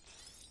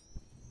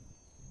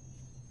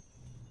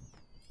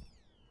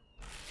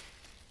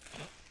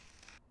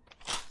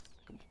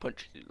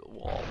 Punch you through the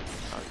wall.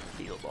 How do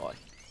you feel, boy?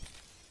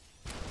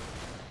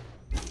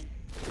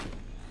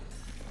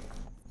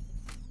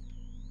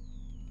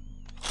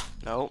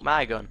 No,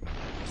 my gun.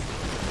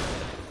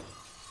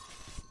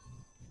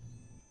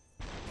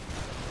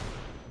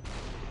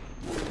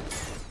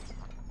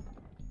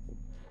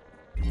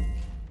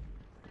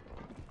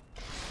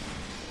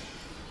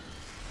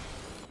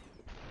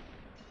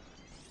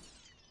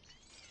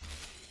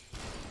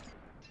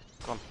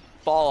 Come on,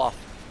 fall off.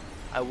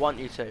 I want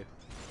you to.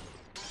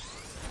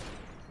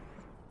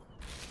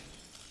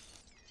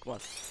 Come on,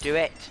 do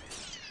it.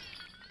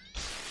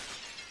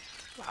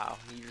 Wow,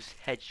 you just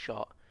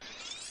headshot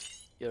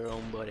your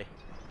own buddy.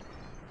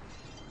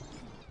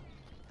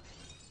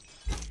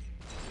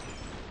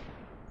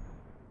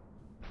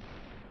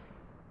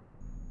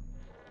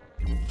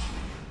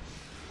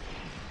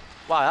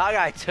 Wow, that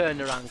guy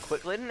turned around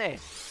quickly, didn't he?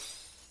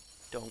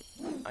 Don't,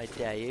 I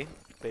dare you.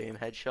 Boom,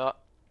 headshot.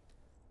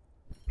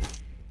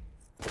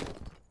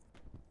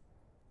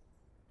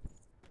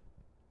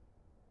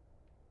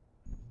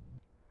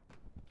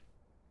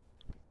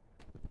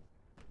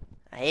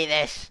 I hate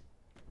this.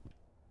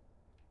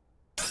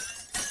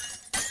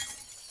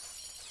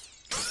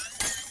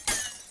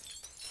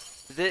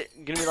 Is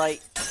it gonna be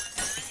like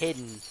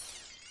hidden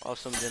or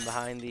something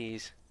behind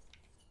these?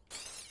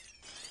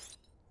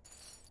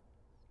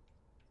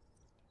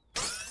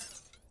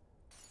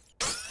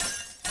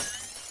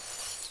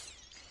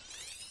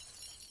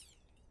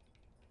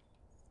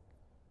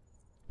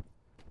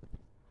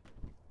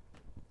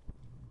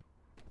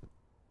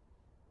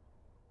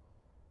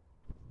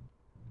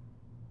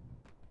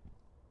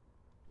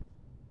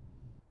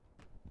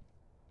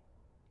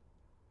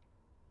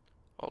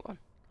 Hold on,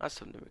 that's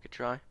something we could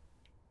try.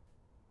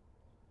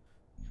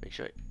 Make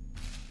sure.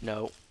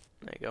 No,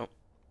 there you go.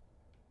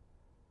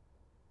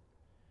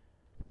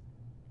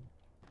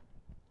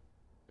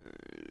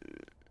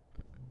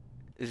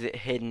 Is it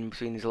hidden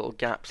between these little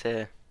gaps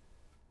here?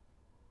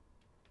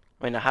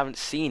 I mean, I haven't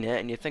seen it,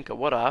 and you'd think I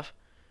would have,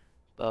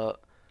 but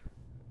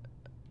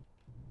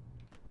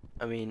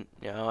I mean,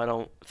 you know, I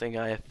don't think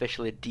I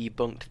officially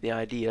debunked the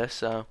idea,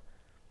 so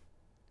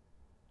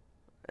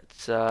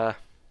let's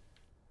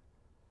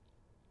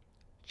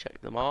check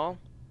them all.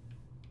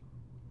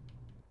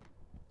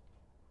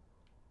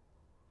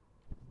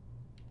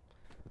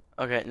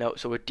 Okay, no,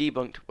 so we're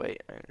debunked.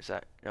 Wait, hang on a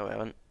sec. No, we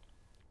haven't.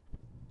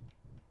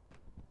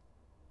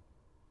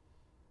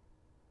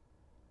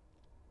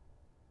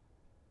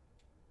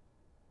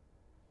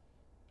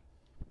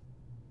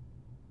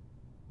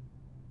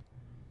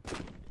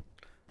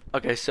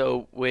 Okay,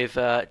 so we've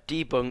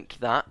debunked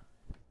that.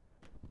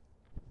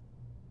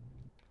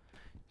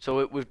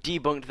 So we've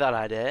debunked that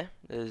idea.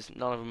 There's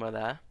none of them are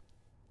there.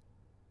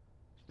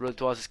 Run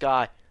towards the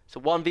sky. So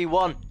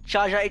 1v1.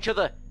 Charge at each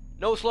other.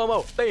 No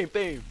slow-mo. Boom,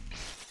 boom.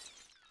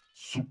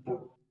 Super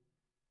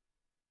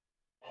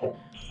hot.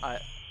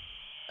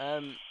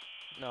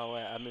 No,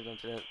 wait, I moved on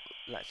to the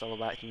next level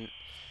back and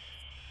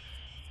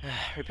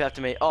repeat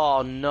after me.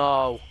 Oh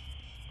no.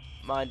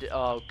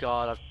 Oh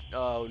god,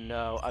 oh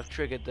no, I've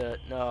triggered the,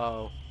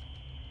 no.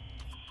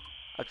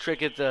 I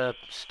triggered the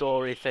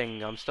story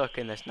thing. I'm stuck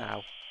in this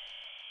now.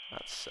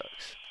 That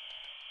sucks.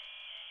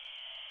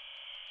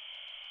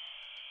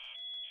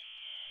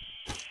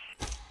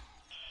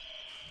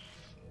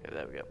 Okay,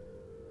 there we go.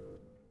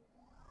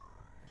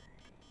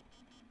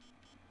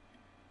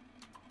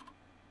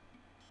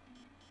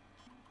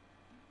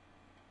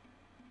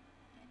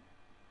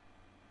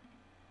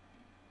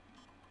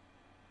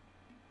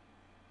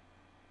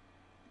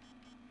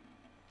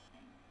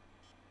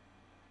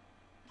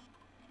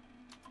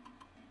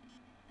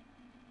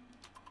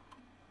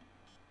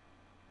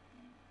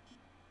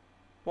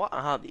 What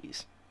are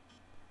these?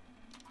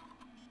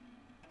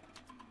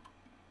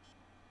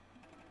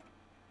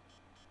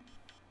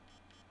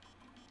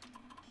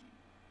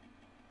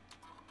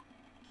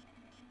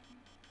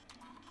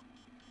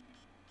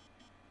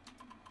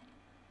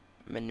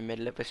 I'm in the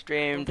middle of a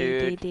stream,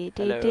 dude.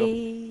 Hello.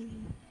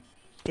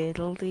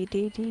 Diddle dee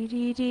dee dee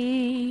dee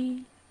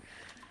dee.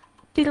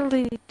 Diddle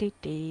dee dee dee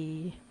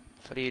dee.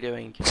 What are you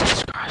doing?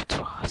 Subscribe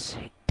to our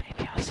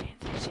baby RC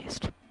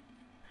enthusiast.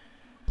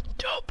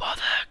 Don't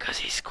bother, cause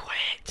he's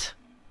quit.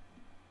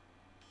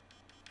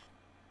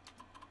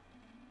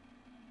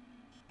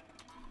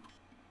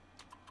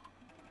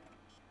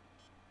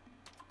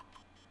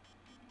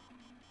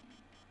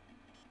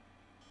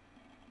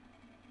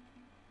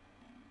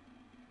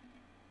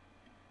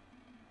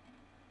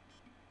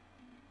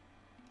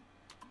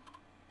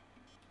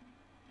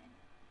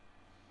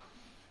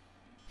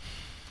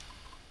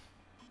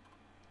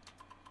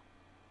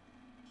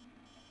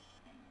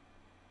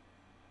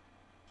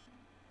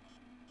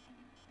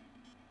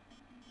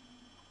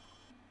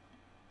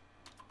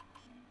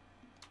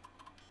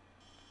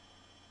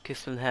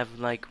 Guess we'll have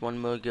like one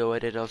more go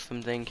at it or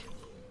something.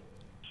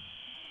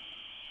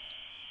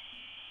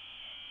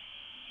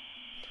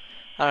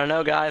 I don't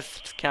know, guys.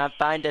 Just can't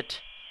find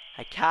it.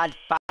 I can't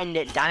find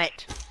it, damn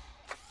it.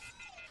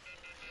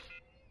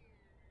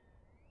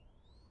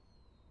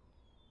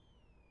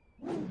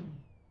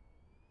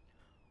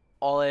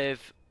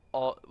 Olive,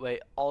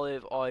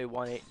 Olive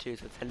I182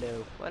 says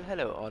hello. Well,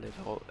 hello, Olive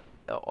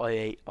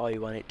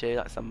I182.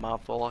 That's a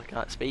mouthful. I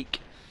can't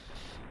speak.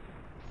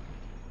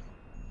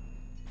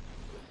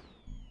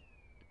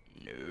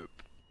 Nope.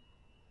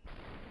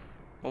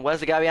 Well, where's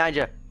the guy behind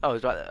you? Oh,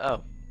 he's right there.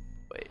 Oh,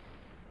 wait.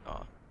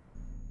 Oh.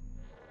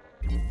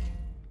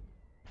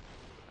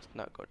 It's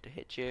not going to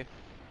hit you.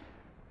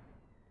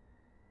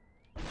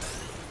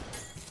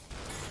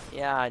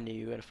 Yeah, I knew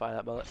you were going to fire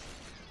that bullet.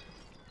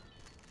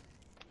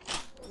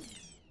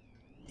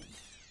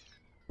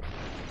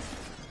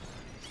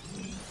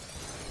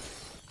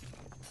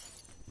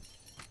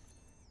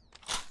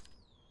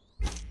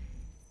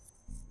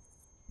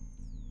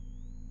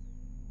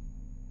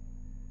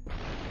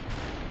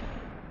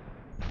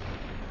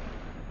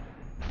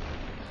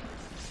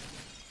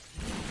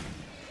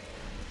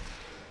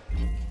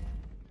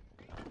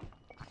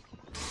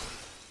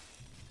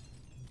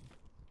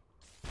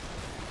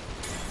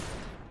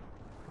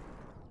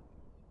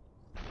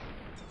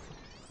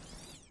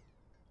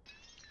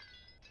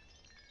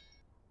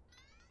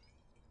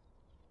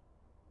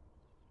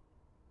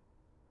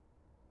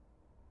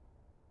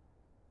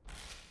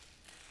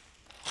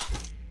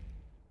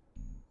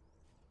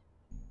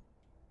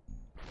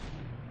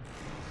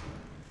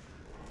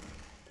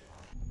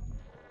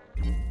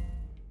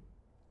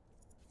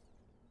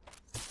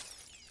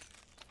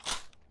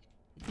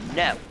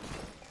 No.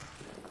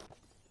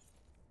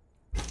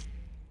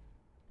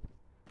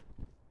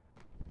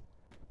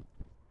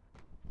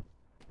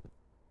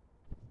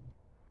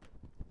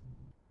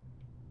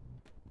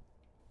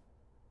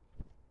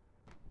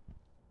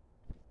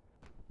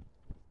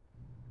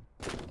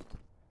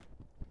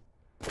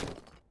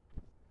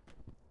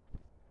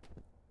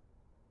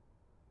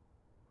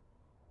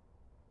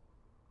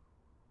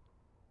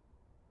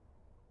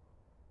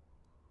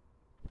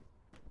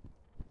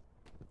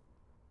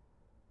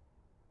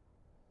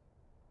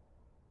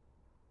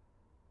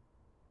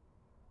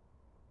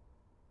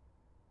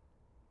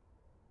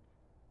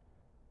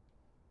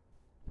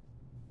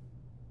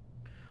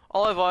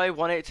 Olive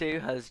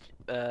I182 has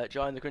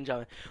joined the Cringe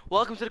Army.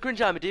 Welcome to the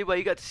Cringe Army, dude, where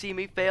you get to see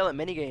me fail at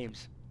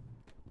minigames.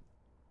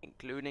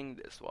 Including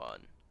this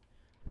one.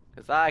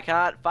 Because I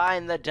can't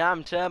find the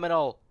damn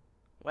terminal.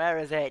 Where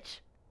is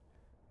it?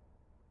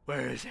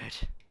 Where is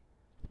it?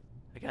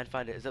 I can't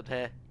find it. It's up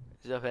here.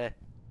 It's up here.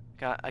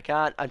 I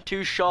can't. I'm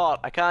too short.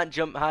 I can't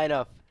jump high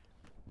enough.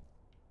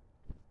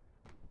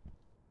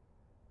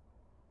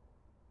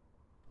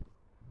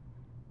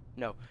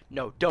 No.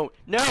 No. Don't.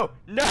 No.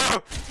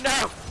 No.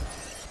 No.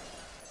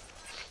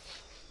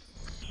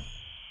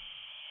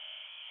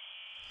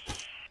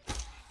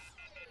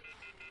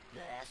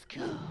 Let's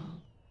go.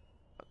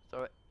 Oh,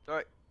 throw it. Throw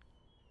it.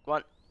 Go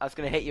on. I was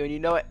gonna hit you and you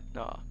know it.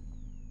 No.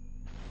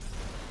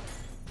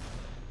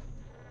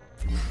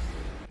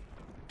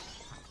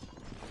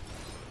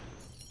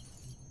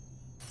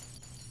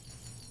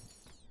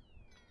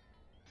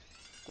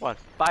 Come on,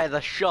 fire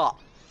the shot.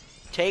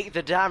 Take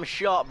the damn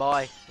shot,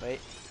 boy. Wait.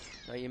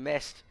 No, you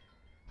missed.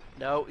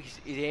 No,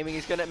 he's aiming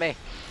his gun at me.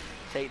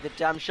 Take the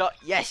damn shot.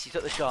 Yes, he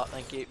took the shot.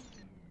 Thank you.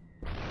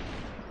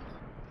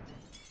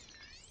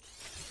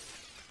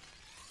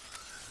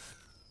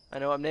 I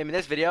know what I'm naming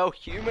this video.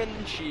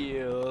 Human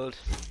Shield.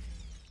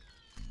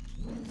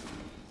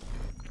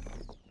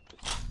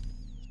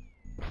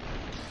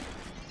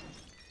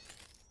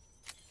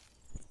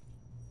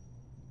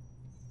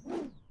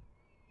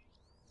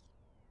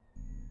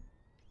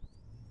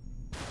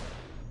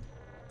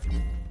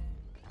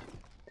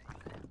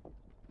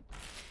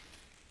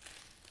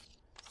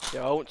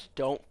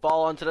 Don't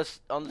fall onto the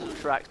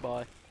tracks,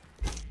 boy.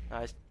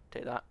 Nice,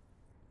 take that.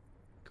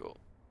 Cool.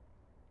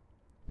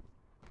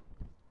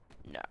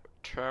 Now,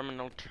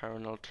 terminal.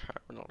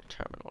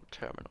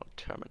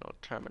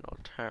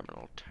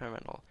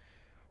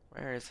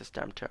 Where is this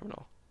damn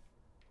terminal?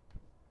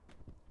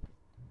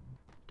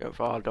 Don't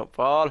fall, don't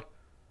fall.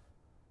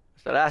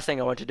 It's the last thing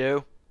I want to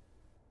do.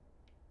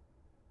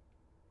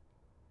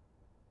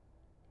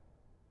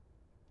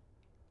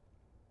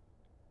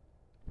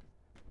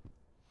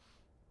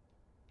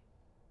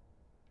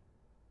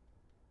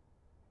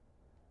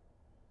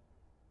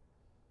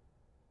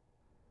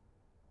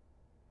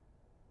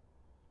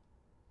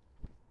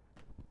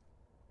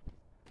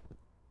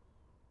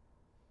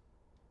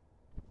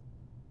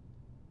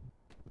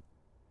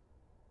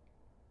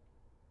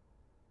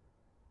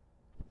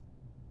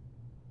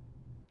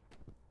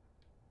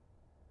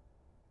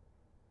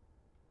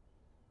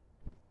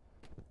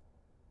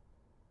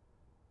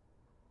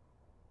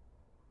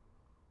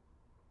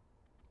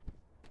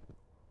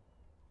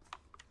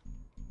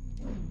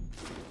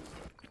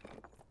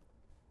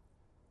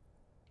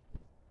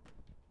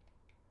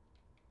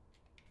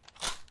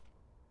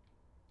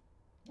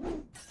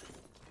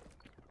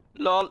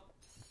 LOL.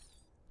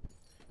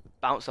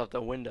 Bounce off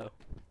the window.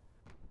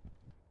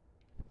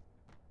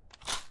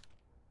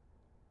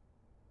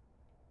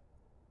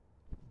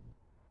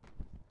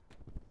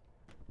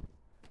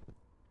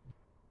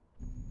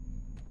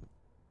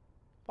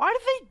 Why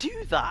did they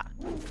do that?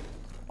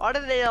 Why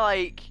did they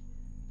like...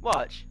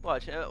 Watch. When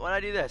I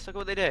do this, look at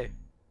what they do.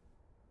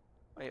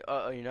 Wait,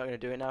 oh, you're not gonna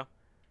do it now?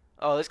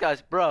 Oh, this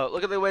guy's... Bro,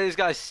 look at the way this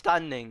guy's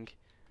standing.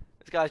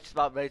 This guy's just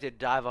about ready to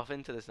dive off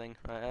into this thing.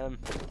 Right,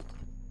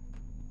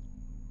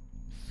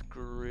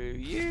 Screw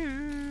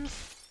you.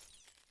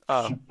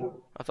 Oh,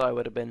 I thought it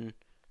would have been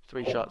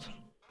 3 shots.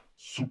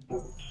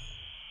 Super.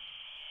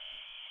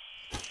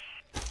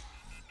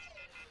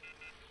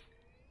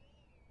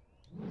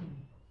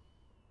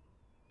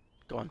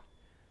 Go on.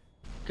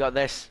 Got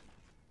this.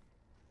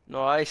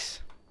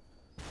 Nice.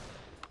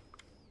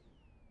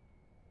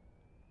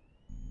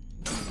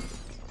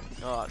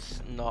 No, that's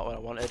not what I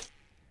wanted.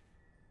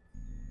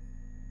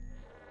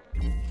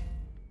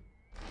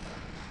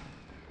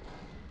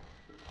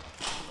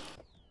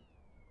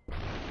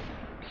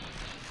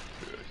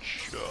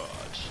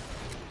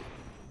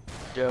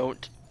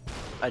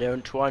 I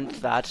don't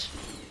want that.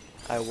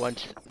 I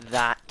want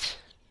that.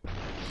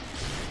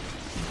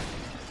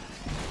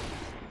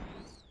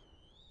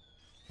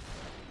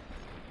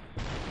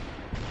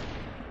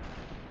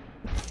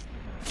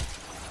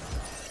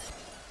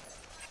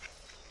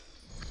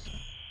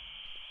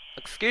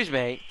 Excuse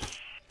me.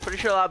 Pretty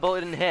sure that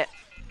bullet didn't hit.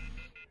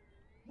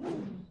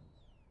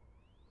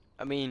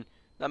 I mean,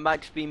 that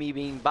might just be me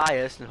being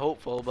biased and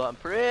hopeful, but I'm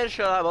pretty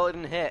sure that bullet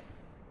didn't hit.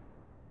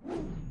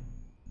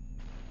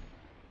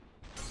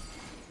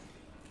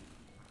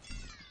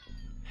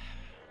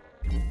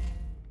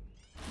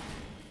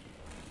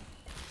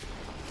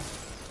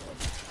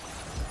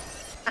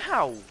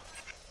 Ow!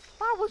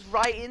 That was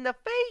right in the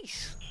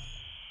face!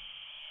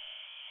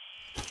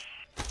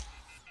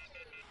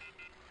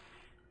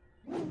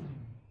 You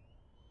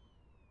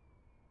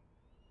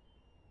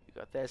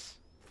got this.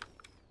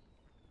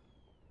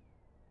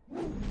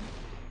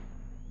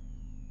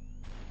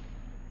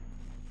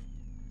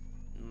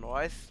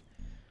 Nice.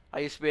 I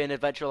used to be an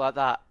adventurer like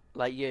that,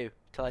 like you,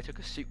 till I took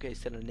a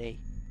suitcase to the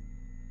knee.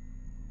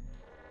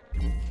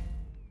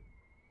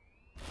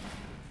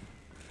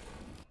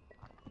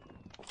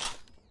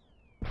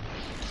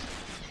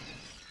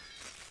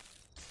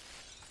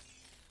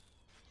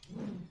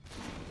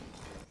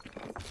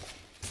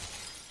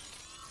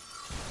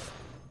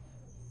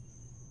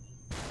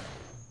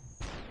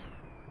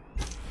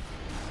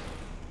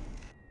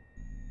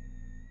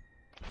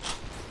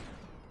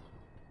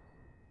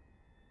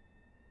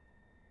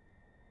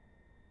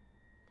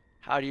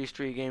 How do you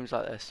stream games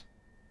like this?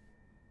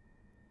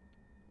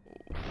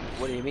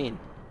 What do you mean?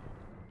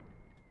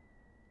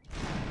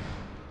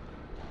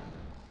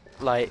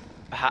 Like,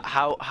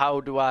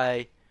 how do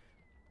I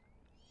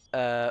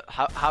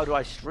how do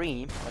I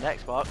stream on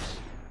Xbox?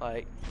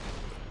 Like,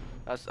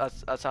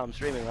 that's how I'm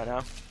streaming right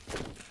now.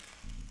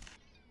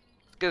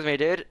 Excuse me,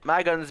 dude.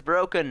 My gun's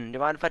broken. Do you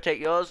mind if I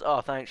take yours?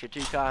 Oh, thanks. You're too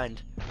kind.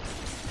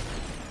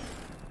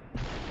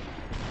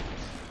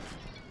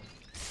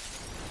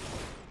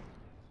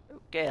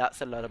 Okay,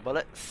 that's a lot of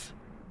bullets.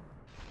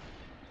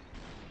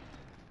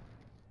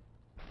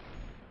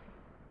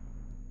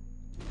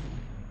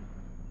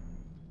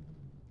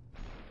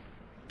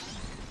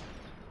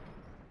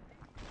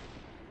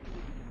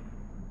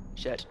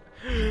 Shit.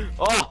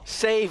 Oh,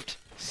 saved!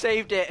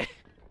 Saved it!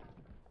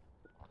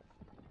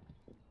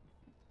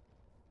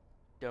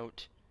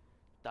 Don't.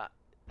 That.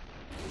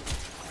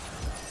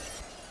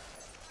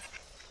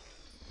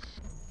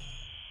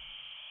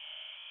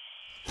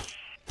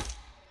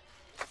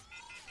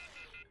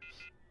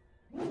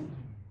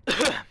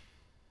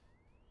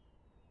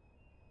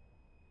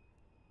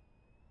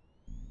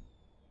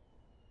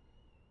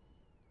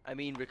 I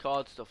mean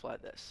record stuff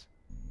like this.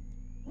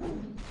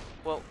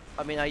 Well,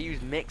 I mean I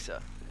use Mixer.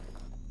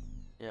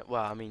 Yeah,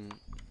 well, I mean,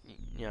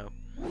 you know,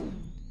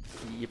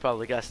 you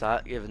probably guessed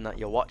that, given that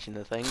you're watching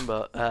the thing,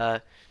 but,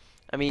 I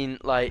mean,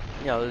 like,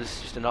 you know,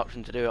 there's just an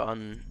option to do it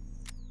on,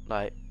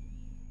 like,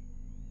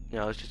 you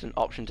know, it's just an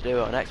option to do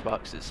it on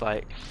Xbox. It's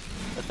like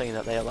a thing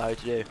that they allow you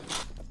to do.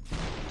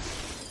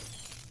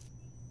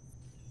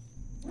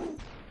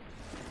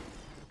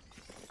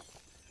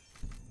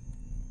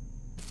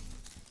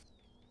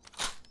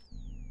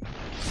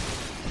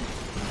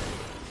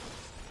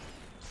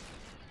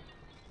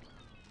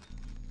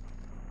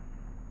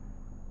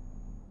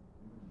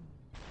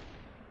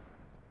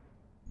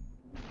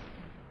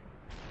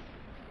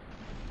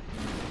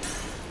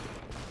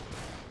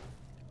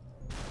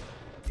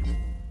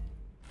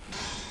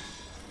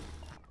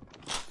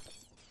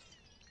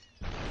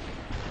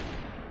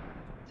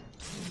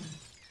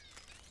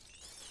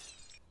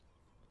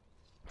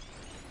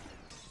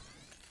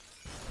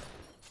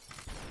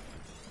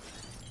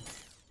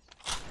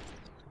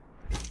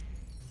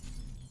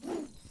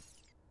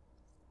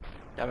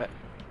 Damn it.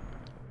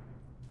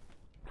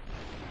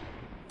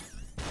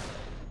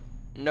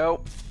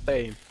 Nope.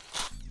 Boom.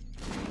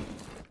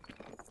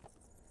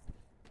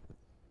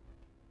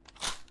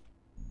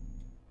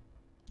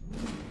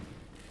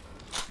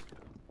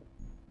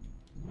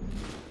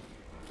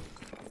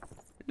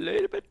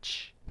 Later,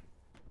 bitch.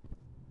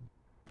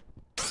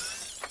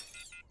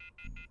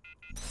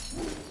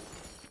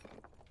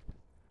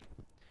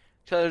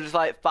 So just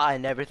like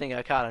find everything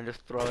I can and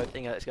just throw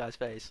everything at this guy's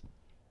face.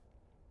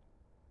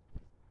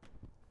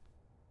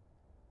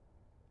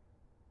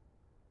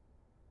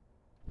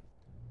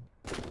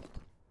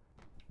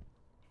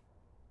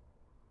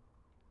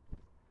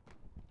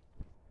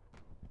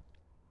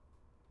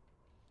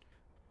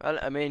 Well,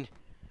 I mean,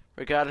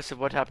 regardless of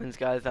what happens,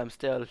 guys, I'm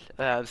still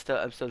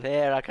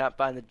here. I can't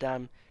find the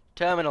damn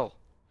terminal.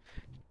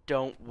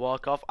 Don't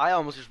walk off. I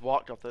almost just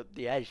walked off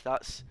the edge.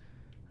 That's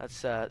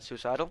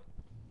suicidal.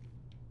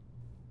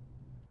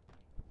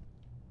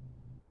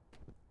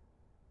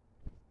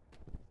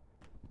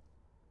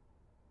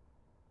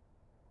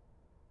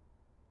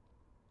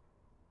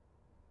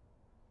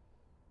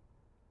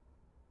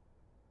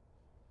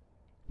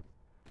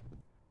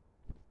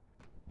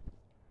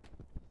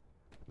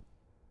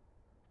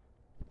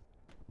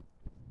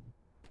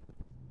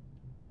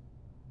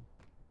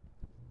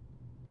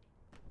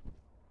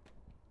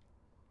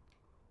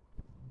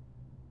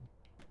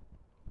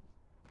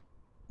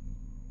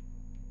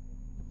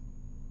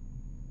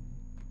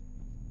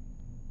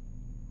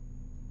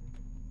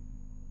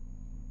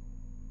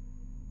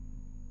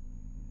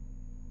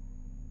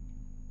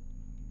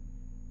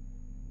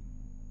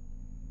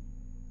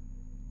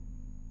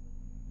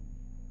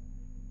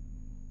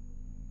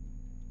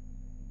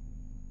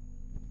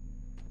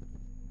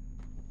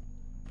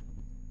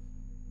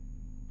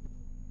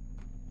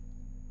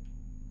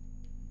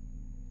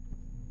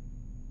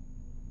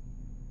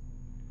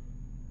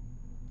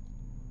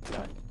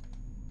 Right.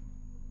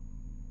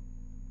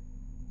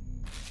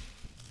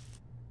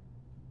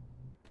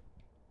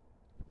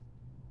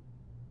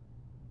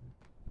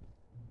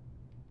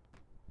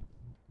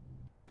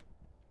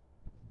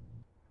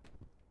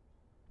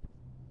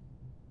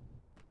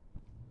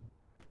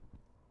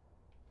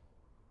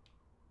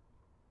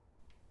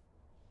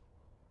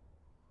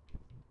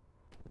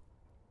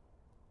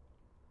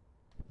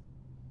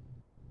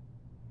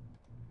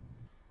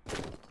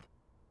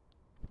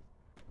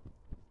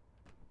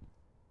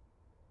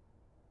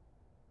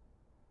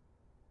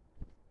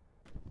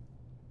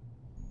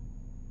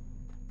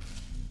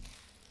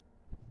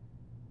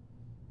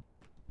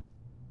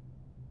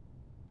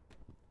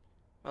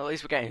 Well, at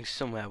least we're getting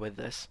somewhere with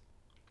this.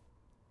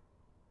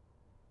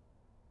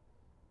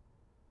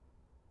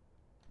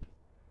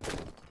 Oh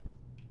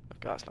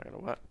God, it's not gonna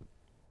work.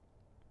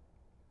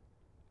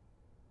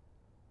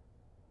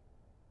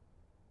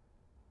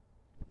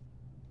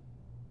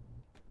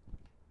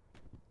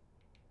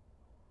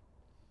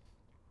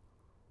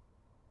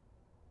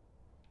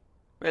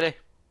 Really?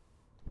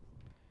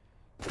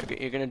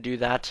 You're gonna do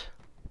that?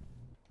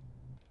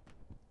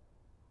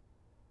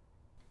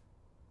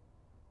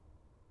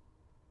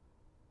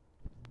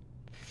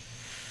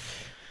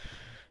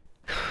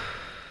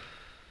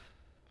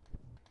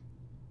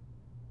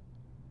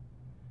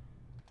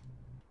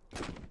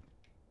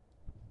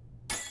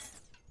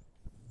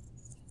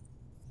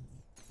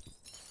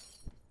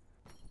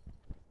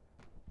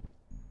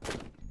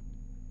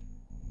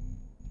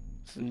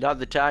 It's not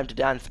the time to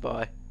dance,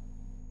 boy.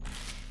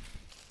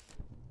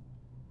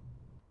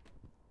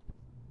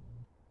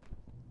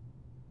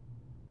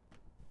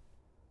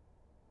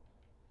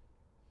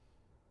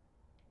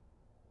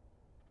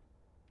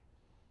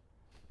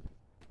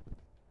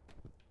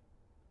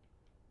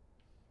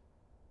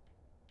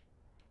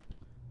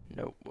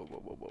 No. Whoa, whoa,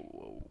 whoa, whoa,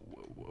 whoa,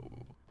 whoa,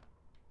 whoa.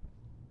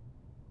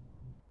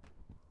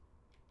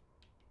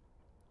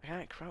 I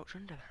can't crouch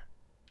under that.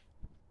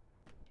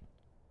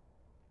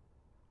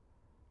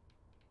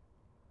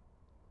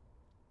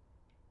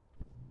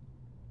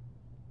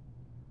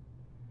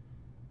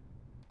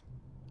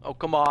 Oh,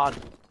 come on.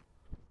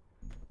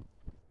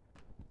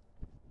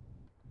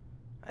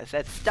 I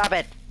said stop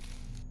it.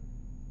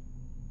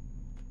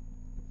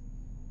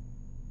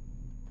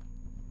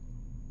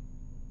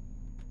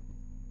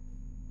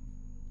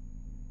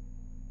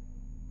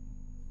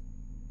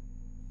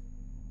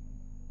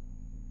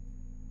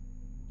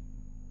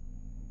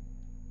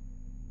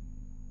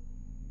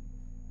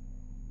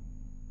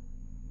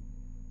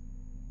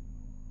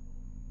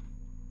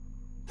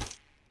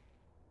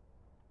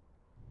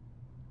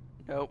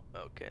 Nope.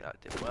 Okay, that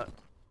didn't work.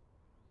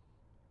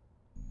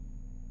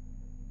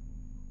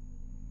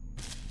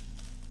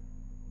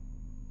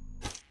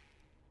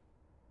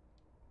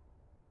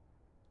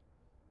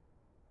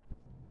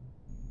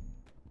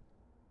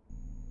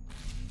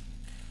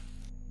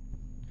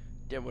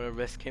 Didn't want to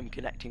risk him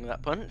connecting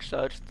that punch, so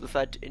I just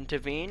decided to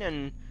intervene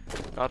and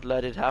not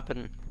let it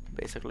happen,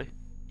 basically.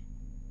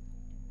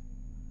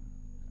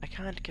 I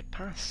can't get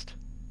past.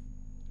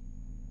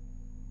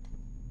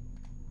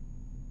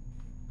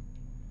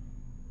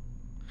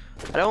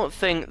 I don't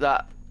think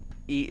that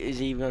he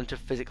is even going to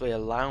physically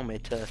allow me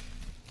to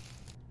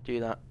do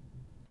that.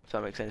 If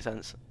that makes any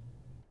sense.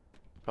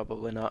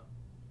 Probably not.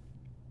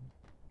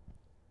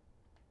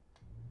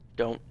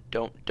 Don't.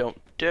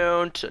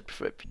 I'd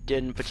prefer if you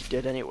didn't, but you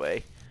did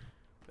anyway.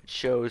 It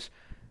shows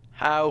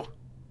how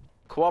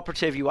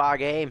cooperative you are,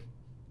 game.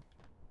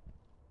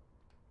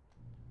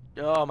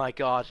 Oh my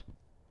god.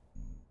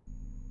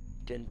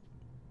 Didn't.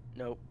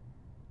 Nope.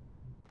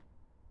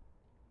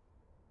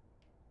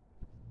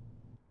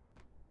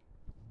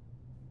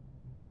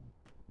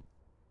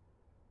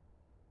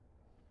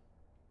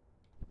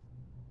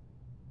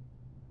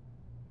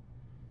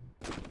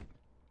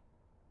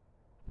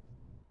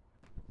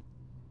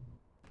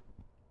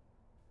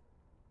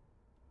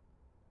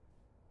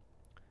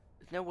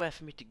 There's nowhere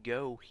for me to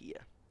go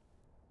here.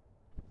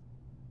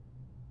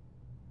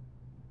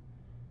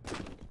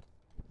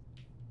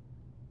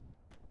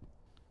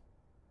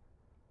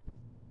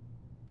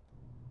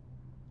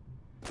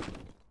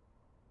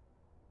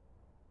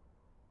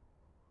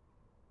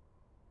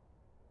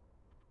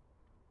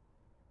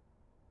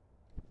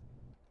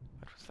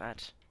 What was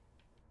that?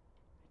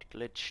 It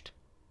glitched.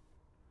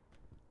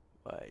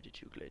 Why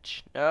did you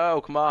glitch? No,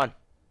 come on.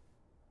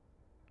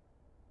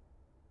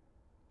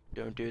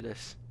 Don't do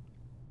this.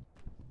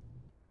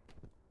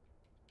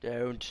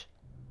 Don't.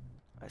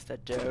 I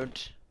said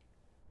don't.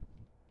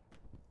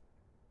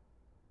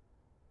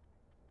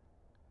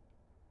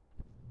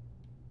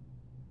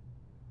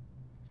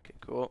 Okay,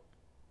 cool.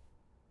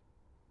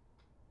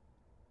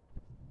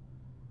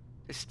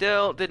 It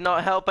still did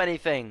not help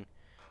anything.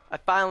 I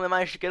finally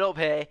managed to get up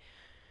here,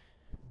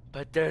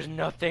 but there's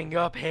nothing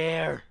up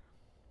here.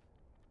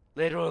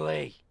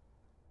 Literally.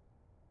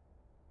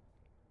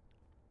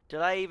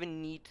 Did I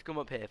even need to come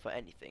up here for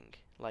anything?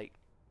 Like,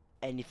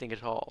 anything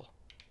at all?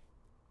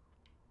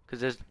 Because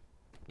there's,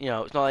 you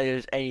know, it's not like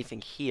there's anything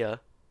here.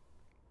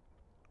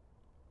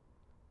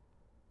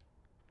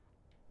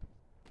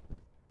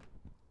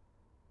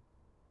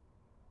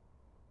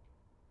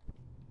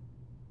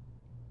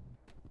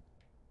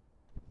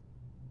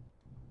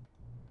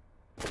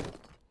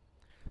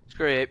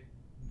 Screw it.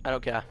 I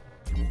don't care.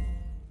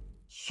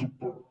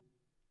 Super.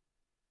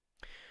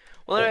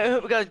 Well, anyway, I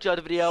hope you guys enjoyed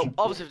the video.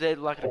 Obviously, if you did,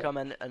 like and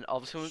comment, and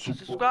obviously,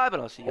 subscribe,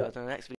 and I'll see you guys in the next video.